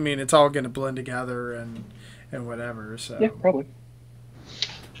probably, I mean, it's all going to blend together and whatever. So Yeah, probably.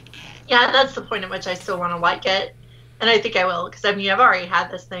 Yeah, that's the point at which I still want to like it. And I think I will, because I mean, I've already had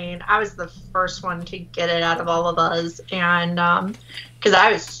this thing. I was the first one to get it out of all of us, and because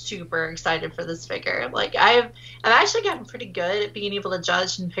I was super excited for this figure. Like, I've actually gotten pretty good at being able to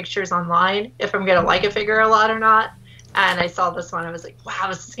judge in pictures online if I'm gonna like a figure a lot or not. And I saw this one, I was like, wow,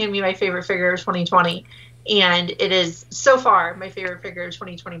 this is gonna be my favorite figure of 2020, and it is so far my favorite figure of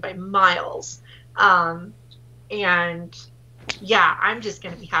 2020 by miles. And yeah, I'm just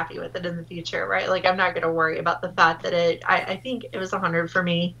going to be happy with it in the future, right? Like, I'm not going to worry about the fact that I think it was 100 for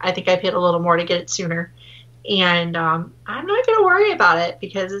me. I think I paid a little more to get it sooner. And I'm not going to worry about it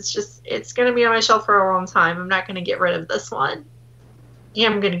because it's going to be on my shelf for a long time. I'm not going to get rid of this one. Yeah,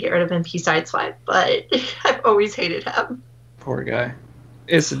 I'm going to get rid of MP Sideswipe, but I've always hated him. Poor guy.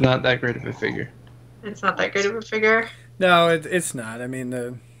 It's not that great of a figure. It's not that great of a figure. no, it's not. I mean,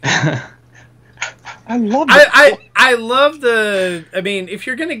 the I love it. I love the. I mean, if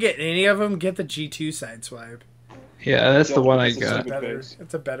you're gonna get any of them, get the G2 Sideswipe. Yeah, that's the one I It's a got. stupid face.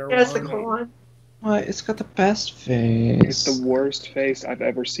 It's a better Yeah, one. it's the cool one. What? It's got the best face. It's the worst face I've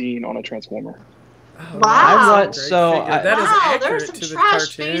ever seen on a Transformer. Oh, Wow. that's a I want- great so figure. I- That is Wow, accurate there's some to the trash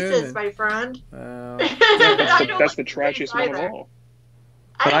cartoon. faces, and- my friend. Oh. That's I the, don't that's the like the trashiest face one of either. all.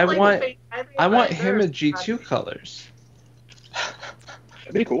 But don't I like the want- face either, I want but him there's in G2 colors.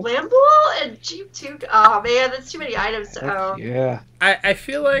 That'd be cool. Lambull and G2. Oh man, that's too many items to own. Yeah. I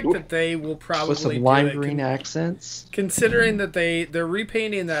feel like Oof. that they will probably With some do lime it, green accents. considering that they're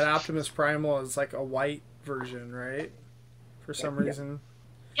repainting that Optimus Primal as like a white version, right? For some Yeah. reason.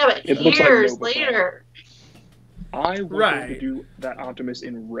 Yeah, but It looks like years Nova later. I want them to Right. do that Optimus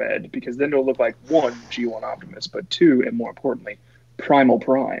in red because then it'll look like one G1 Optimus, but two, and more importantly, Primal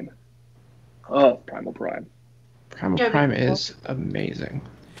Prime. Primal Prime. Primal Yeah, Prime but- is amazing.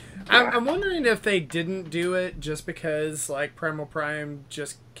 I'm wondering if they didn't do it just because like Primal Prime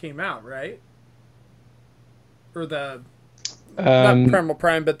just came out, right? Or the not Primal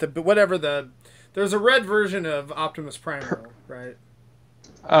Prime, but there's a red version of Optimus Primal, right?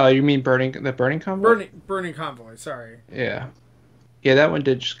 Oh, you mean the Burning Convoy? Burning Convoy. Sorry. Yeah. Yeah, that one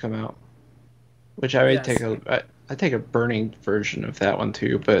did just come out. Which I would Yes. I take a burning version of that one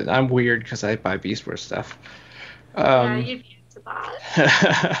too, but I'm weird because I buy Beast Wars stuff. Yeah, you'd be into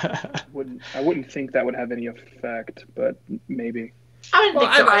that. I wouldn't think that would have any effect, but maybe. I wouldn't Well,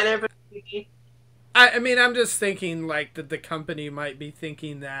 think so I- either, but maybe. I mean, I'm just thinking like that the company might be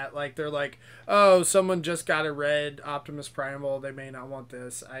thinking that like they're like, oh, someone just got a red Optimus Primal, they may not want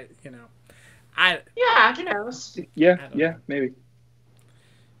this. Yeah, who knows? Yeah, I don't yeah, know. maybe.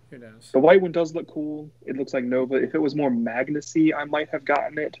 Who knows? The white one does look cool. It looks like Nova. If it was more Magnus-y, I might have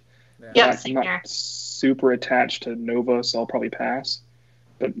gotten it. Yeah, I'm same not here. super attached to Nova, so I'll probably pass.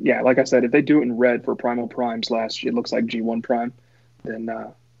 But yeah, like I said, if they do it in red for Primal Prime / it looks like G1 Prime, then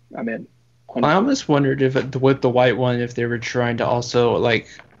I'm in. I almost wondered if with the white one, if they were trying to also like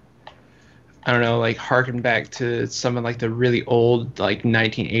I don't know, like harken back to some of like the really old like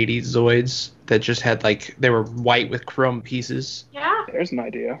 1980s Zoids that just had like they were white with chrome pieces. Yeah. There's an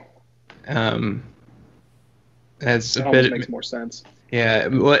idea. That's That a almost bit makes more sense. Yeah,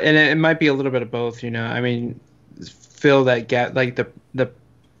 well, and it might be a little bit of both, you know. I mean, fill that gap. Like the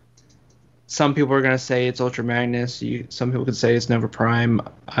some people are gonna say it's Ultra Magnus. Some people could say it's Nova Prime.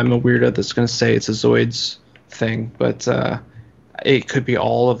 I'm a weirdo that's gonna say it's a Zoids thing, but it could be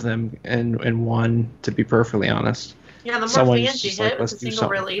all of them in one. To be perfectly honest. Yeah, the more Someone's fans you just like, hit with let's a do single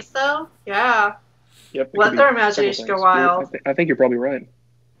something. release, though, yeah, Yep. it let could be their several imagination go things. wild. I think you're probably right.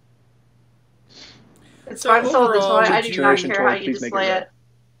 It's So fun to hold the overall, toy. I would do you- not Generation care how toy, you please make it display red. it.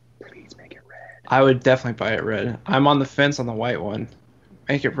 Please make it red. I would definitely buy it red. I'm on the fence on the white one.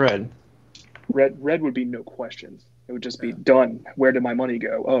 Make it red. Red would be no questions. It would just be done. Where did my money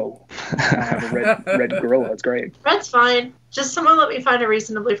go? Oh, I have a red gorilla. It's great. Red's fine. Just someone let me find a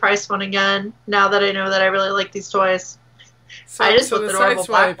reasonably priced one again. Now that I know that I really like these toys, So, I just so want the the normal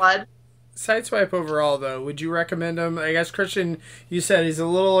black Sideswipe, one. Sideswipe overall, though, would you recommend him? I guess Christian, you said he's a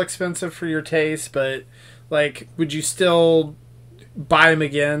little expensive for your taste, but like, would you still buy him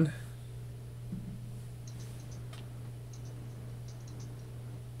again?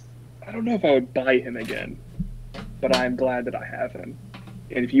 I don't know if I would buy him again, but I'm glad that I have him.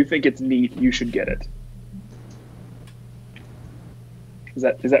 And if you think it's neat, you should get it. Is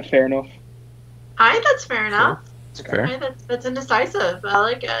that fair enough? I think that's fair enough. It's I fair. think that's indecisive. I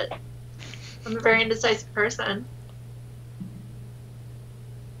like it. I'm a very indecisive person.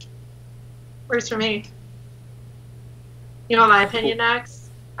 Works for me. You know my opinion next?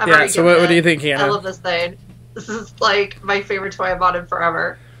 I've Yeah, already so given what do it. you think, I Hannah? love this thing. This is like my favorite toy I bought in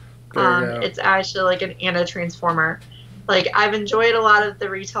forever. There you go. It's actually like an Anna Transformer. Like, I've enjoyed a lot of the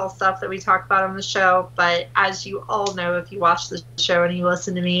retail stuff that we talk about on the show, but as you all know, if you watch the show and you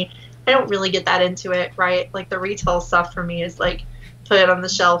listen to me, I don't really get that into it, right? Like, the retail stuff for me is like, put it on the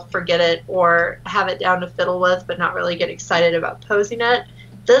shelf, forget it, or have it down to fiddle with, but not really get excited about posing it.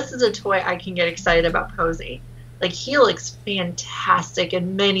 This is a toy I can get excited about posing. Like, he looks fantastic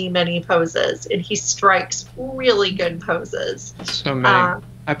in many, many poses, and he strikes really good poses. So many.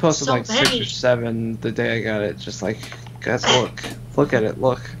 I posted so like 6 many. or 7 the day I got it. Just like, guys, look at it,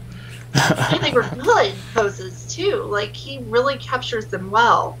 look. And they were good poses too. Like, he really captures them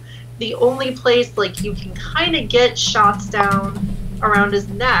well. The only place like you can kind of get shots down around his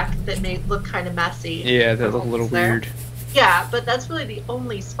neck that may look kind of messy. Yeah, that look a little There. weird. Yeah, but that's really the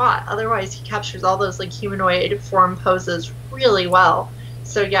only spot. Otherwise, he captures all those like humanoid form poses really well.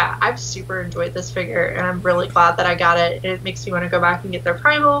 So yeah, I've super enjoyed this figure, and I'm really glad that I got it. It makes me want to go back and get their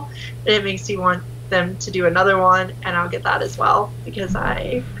primal, and it makes me want them to do another one, and I'll get that as well because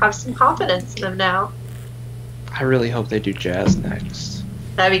I have some confidence in them now. I really hope they do jazz next.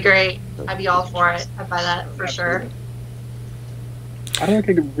 That'd be great. I'd be all for it. I'd buy that for sure. I don't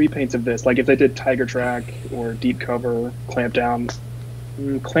think repaints of this, like if they did Tiger Track or Deep Cover, Clampdown,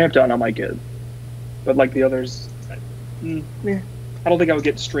 Clampdown I might get. But like the others, I don't think I would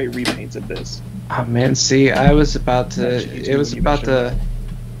get straight repaints of this. Oh man, see, I was about to. That's It was G2 about when to. you mentioned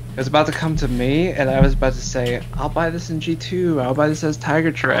It was about to come to me, and I was about to say, "I'll buy this in G2. I'll buy this as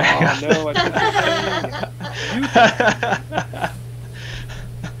Tiger Track." Oh no!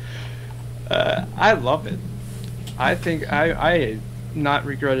 I love it. I think I not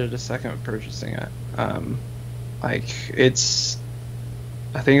regretted a second of purchasing it. Like it's,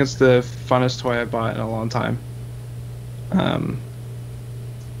 I think it's the funnest toy I bought in a long time.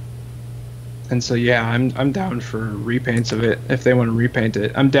 And so yeah, I'm down for repaints of it if they want to repaint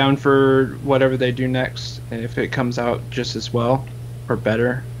it. I'm down for whatever they do next, and if it comes out just as well or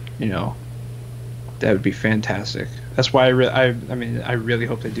better, you know, that would be fantastic. That's why I mean I really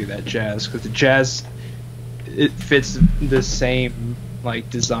hope they do that jazz, because the jazz, it fits the same like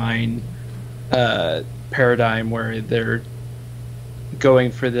design paradigm where they're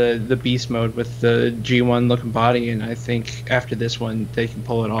going for the beast mode with the G1 looking body, and I think after this one they can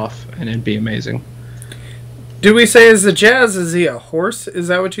pull it off and it'd be amazing. Do we say is the jazz, is he a horse? Is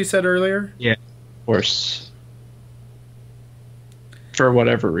that what you said earlier? Yeah, of course. For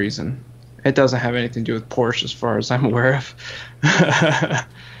whatever reason. It doesn't have anything to do with Porsche as far as I'm aware of.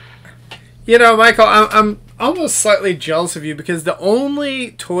 You know, Michael, I'm almost slightly jealous of you because the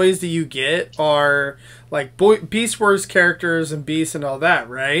only toys that you get are like Beast Wars characters and Beast and all that,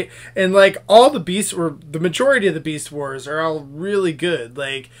 right? And like all the Beast, or the majority of the Beast Wars are all really good.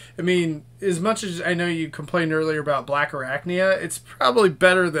 Like, I mean, as much as I know you complained earlier about Black Arachnia, it's probably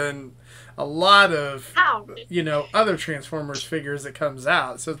better than a lot of, you know, other Transformers figures that comes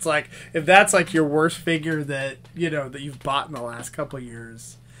out. So it's like, if that's like your worst figure that, you know, that you've bought in the last couple of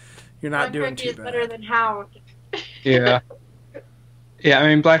years, you're not Black doing Arachne too is better bad. than Hound. Yeah. Yeah, I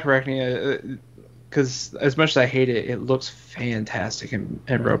mean, Black Arachnia, because as much as I hate it, it looks fantastic in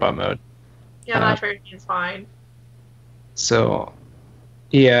robot mode. Yeah, Black Arachne is fine. So,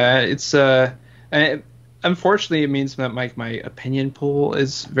 yeah, it's unfortunately, it means that my opinion pool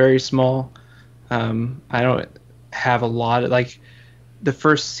is very small. I don't have a lot of, like, the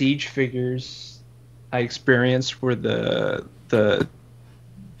first Siege figures I experienced were the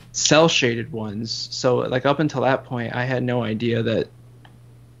cell shaded ones. So, like, up until that point, I had no idea that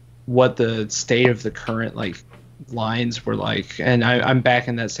what the state of the current, like, lines were like. And I'm back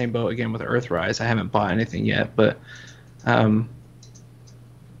in that same boat again with Earthrise. I haven't bought anything yet, but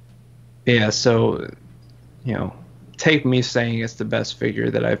yeah, so, you know, take me saying it's the best figure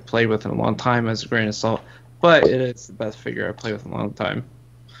that I've played with in a long time as a grain of salt, but it is the best figure I've played with in a long time.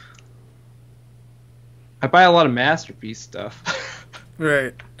 I buy a lot of Masterpiece stuff.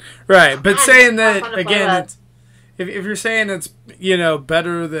 Right. But saying that, again, it's, if you're saying it's, you know,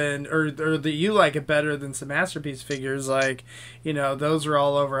 better than, or that you like it better than some Masterpiece figures, like, you know, those are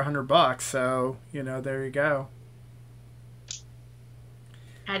all over $100, so, you know, there you go.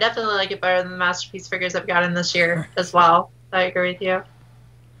 I definitely like it better than the Masterpiece figures I've gotten this year as well. I agree with you.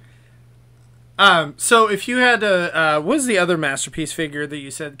 So if you had to, what was the other Masterpiece figure that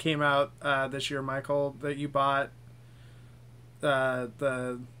you said came out this year, Michael, that you bought? Was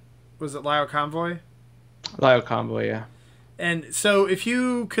it Lio Convoy? Lio Convoy, yeah. And so if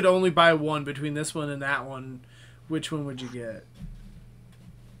you could only buy one between this one and that one, which one would you get?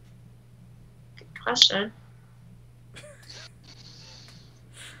 Good question.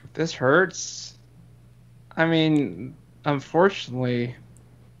 This hurts. I mean, unfortunately,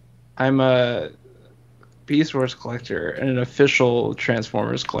 I'm a Beast Wars collector and an official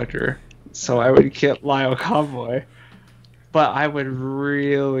Transformers collector, so I would get Lio Convoy. But I would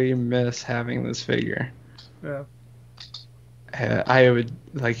really miss having this figure. Yeah. I would,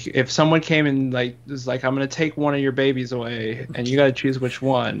 like, if someone came and, like, was like, I'm going to take one of your babies away, and you got to choose which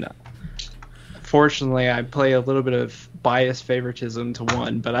one. Fortunately, I play a little bit of biased favoritism to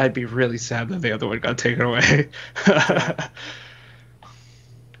one, but I'd be really sad that the other one got taken away.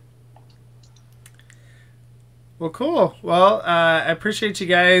 Well, cool. Well, I appreciate you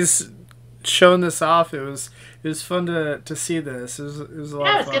guys showing this off. It was fun to see this. It was a lot of fun.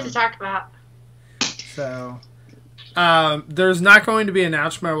 Yeah, it's good to talk about. So, there's not going to be an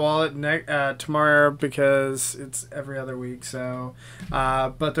Ouch My Wallet tomorrow because it's every other week. So,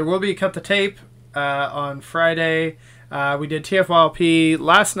 but there will be Cut the Tape on Friday. We did TFYLP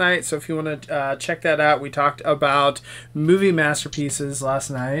last night, so if you want to check that out, we talked about movie masterpieces last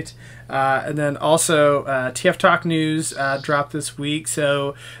night. And then also TF Talk News dropped this week,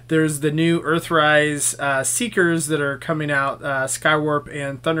 so there's the new Earthrise Seekers that are coming out, Skywarp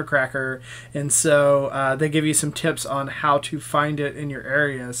and Thundercracker, and so they give you some tips on how to find it in your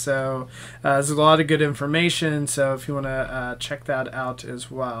area. So there's a lot of good information, so if you want to check that out as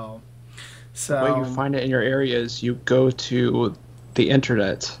well. So the way you find it in your area is you go to the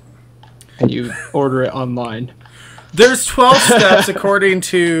internet and you order it online. There's 12 steps according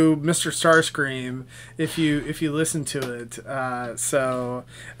to Mr. Starscream if you listen to it. So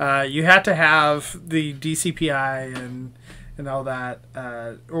you have to have the DCPI and all that,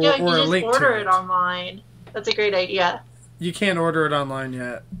 or You a just link to order it. it online. That's a great idea. You can't order it online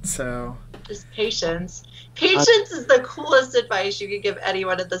yet, so Just patience. Patience is the coolest advice you could give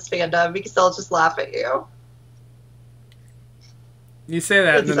anyone at this fandom because they'll just laugh at you. you say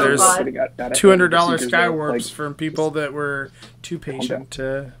that, and It's then so there's fun. $200 Skywarps from people that were too patient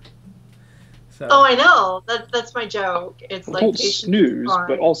to. So. Oh, I know. That's my joke. It's like Don't patience snooze, is fun.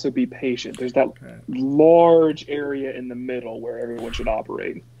 but also be patient. There's that large area in the middle where everyone should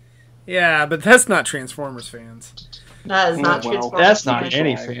operate. Yeah, but that's not Transformers fans. That is not Well, Transformers. That's not fans.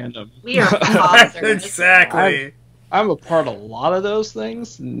 any fandom. We are posers. Exactly. I'm a part of a lot of those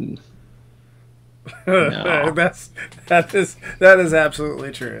things. And no. that is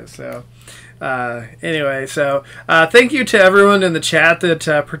absolutely true. So anyway, so thank you to everyone in the chat that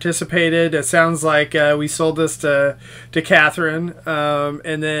participated. It sounds like we sold this to Catherine,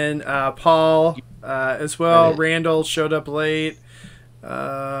 and then Paul as well. Randall showed up late.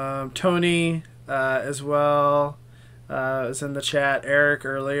 Tony as well was in the chat. Eric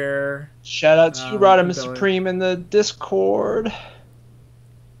earlier. Shout out to you, Rodimus Billy. Supreme, in the Discord.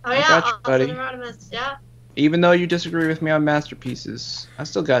 Oh yeah, got you, buddy. Rodimus, yeah. Even though you disagree with me on masterpieces, I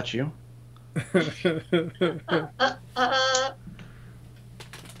still got you.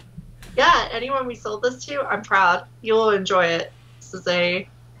 Yeah, anyone we sold this to, I'm proud. You'll enjoy it. This is a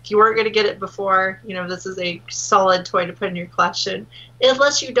if you weren't going to get it before, this is a solid toy to put in your collection.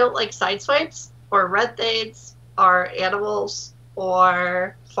 Unless you don't like Sideswipes or Red Thades or animals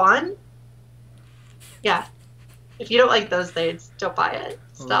or fun. Yeah. If you don't like those Thades, don't buy it.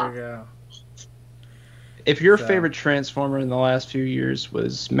 Stop. There you go. If your favorite Transformer in the last few years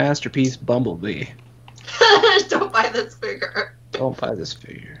was Masterpiece Bumblebee, don't buy this figure. don't buy this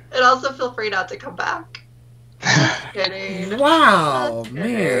figure. And also feel free not to come back. Kidding. Wow,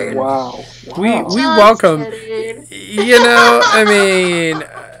 man. Wow. We Just welcome. kidding. I mean,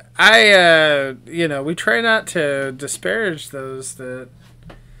 we try not to disparage those that,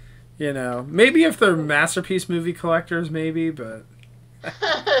 maybe if they're masterpiece movie collectors, maybe, but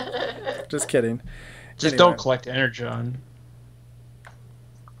just kidding. Just Anyway. don't collect Energon.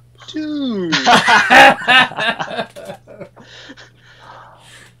 Dude.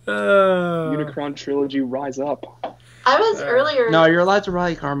 Unicron trilogy, rise up. I was earlier. No, you're allowed to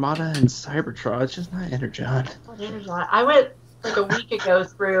like Armada and Cybertron. It's just not Energon. I went like a week ago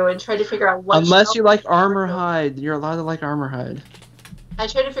through and tried to figure out what. Unless you like Armorhide, you're allowed to like Armorhide. I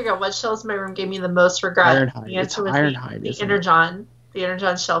tried to figure out what shelves in my room gave me the most regret. Ironhide. The answer was Ironhide, the isn't it? Energon. The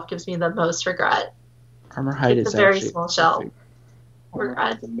Energon shelf gives me the most regret. Armorhide It's is a very actually small shelf. perfect.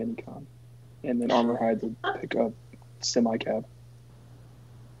 Armorhide's a minicon. And then Armorhide's a pickup semi-cab.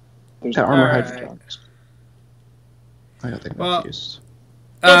 There's That no Armorhide's Alright. junk. I don't think Well, that's used.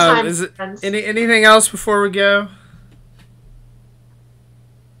 Good times, Is it friends. anything else before we go?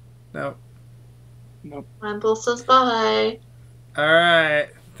 No. Nope. Redbull says bye. All right.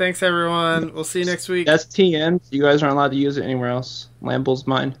 Thanks, everyone. We'll see you next week. That's TM. You guys aren't allowed to use it anywhere else. Lamble's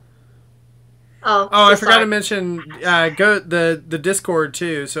mine. Oh, I so forgot to sorry. mention go the Discord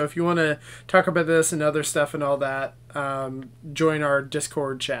too. So if you want to talk about this and other stuff and all that, join our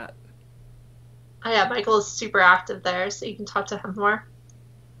Discord chat. Oh yeah, Michael is super active there, so you can talk to him more.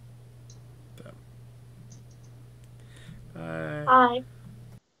 Bye. Bye.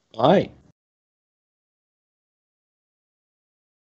 Bye.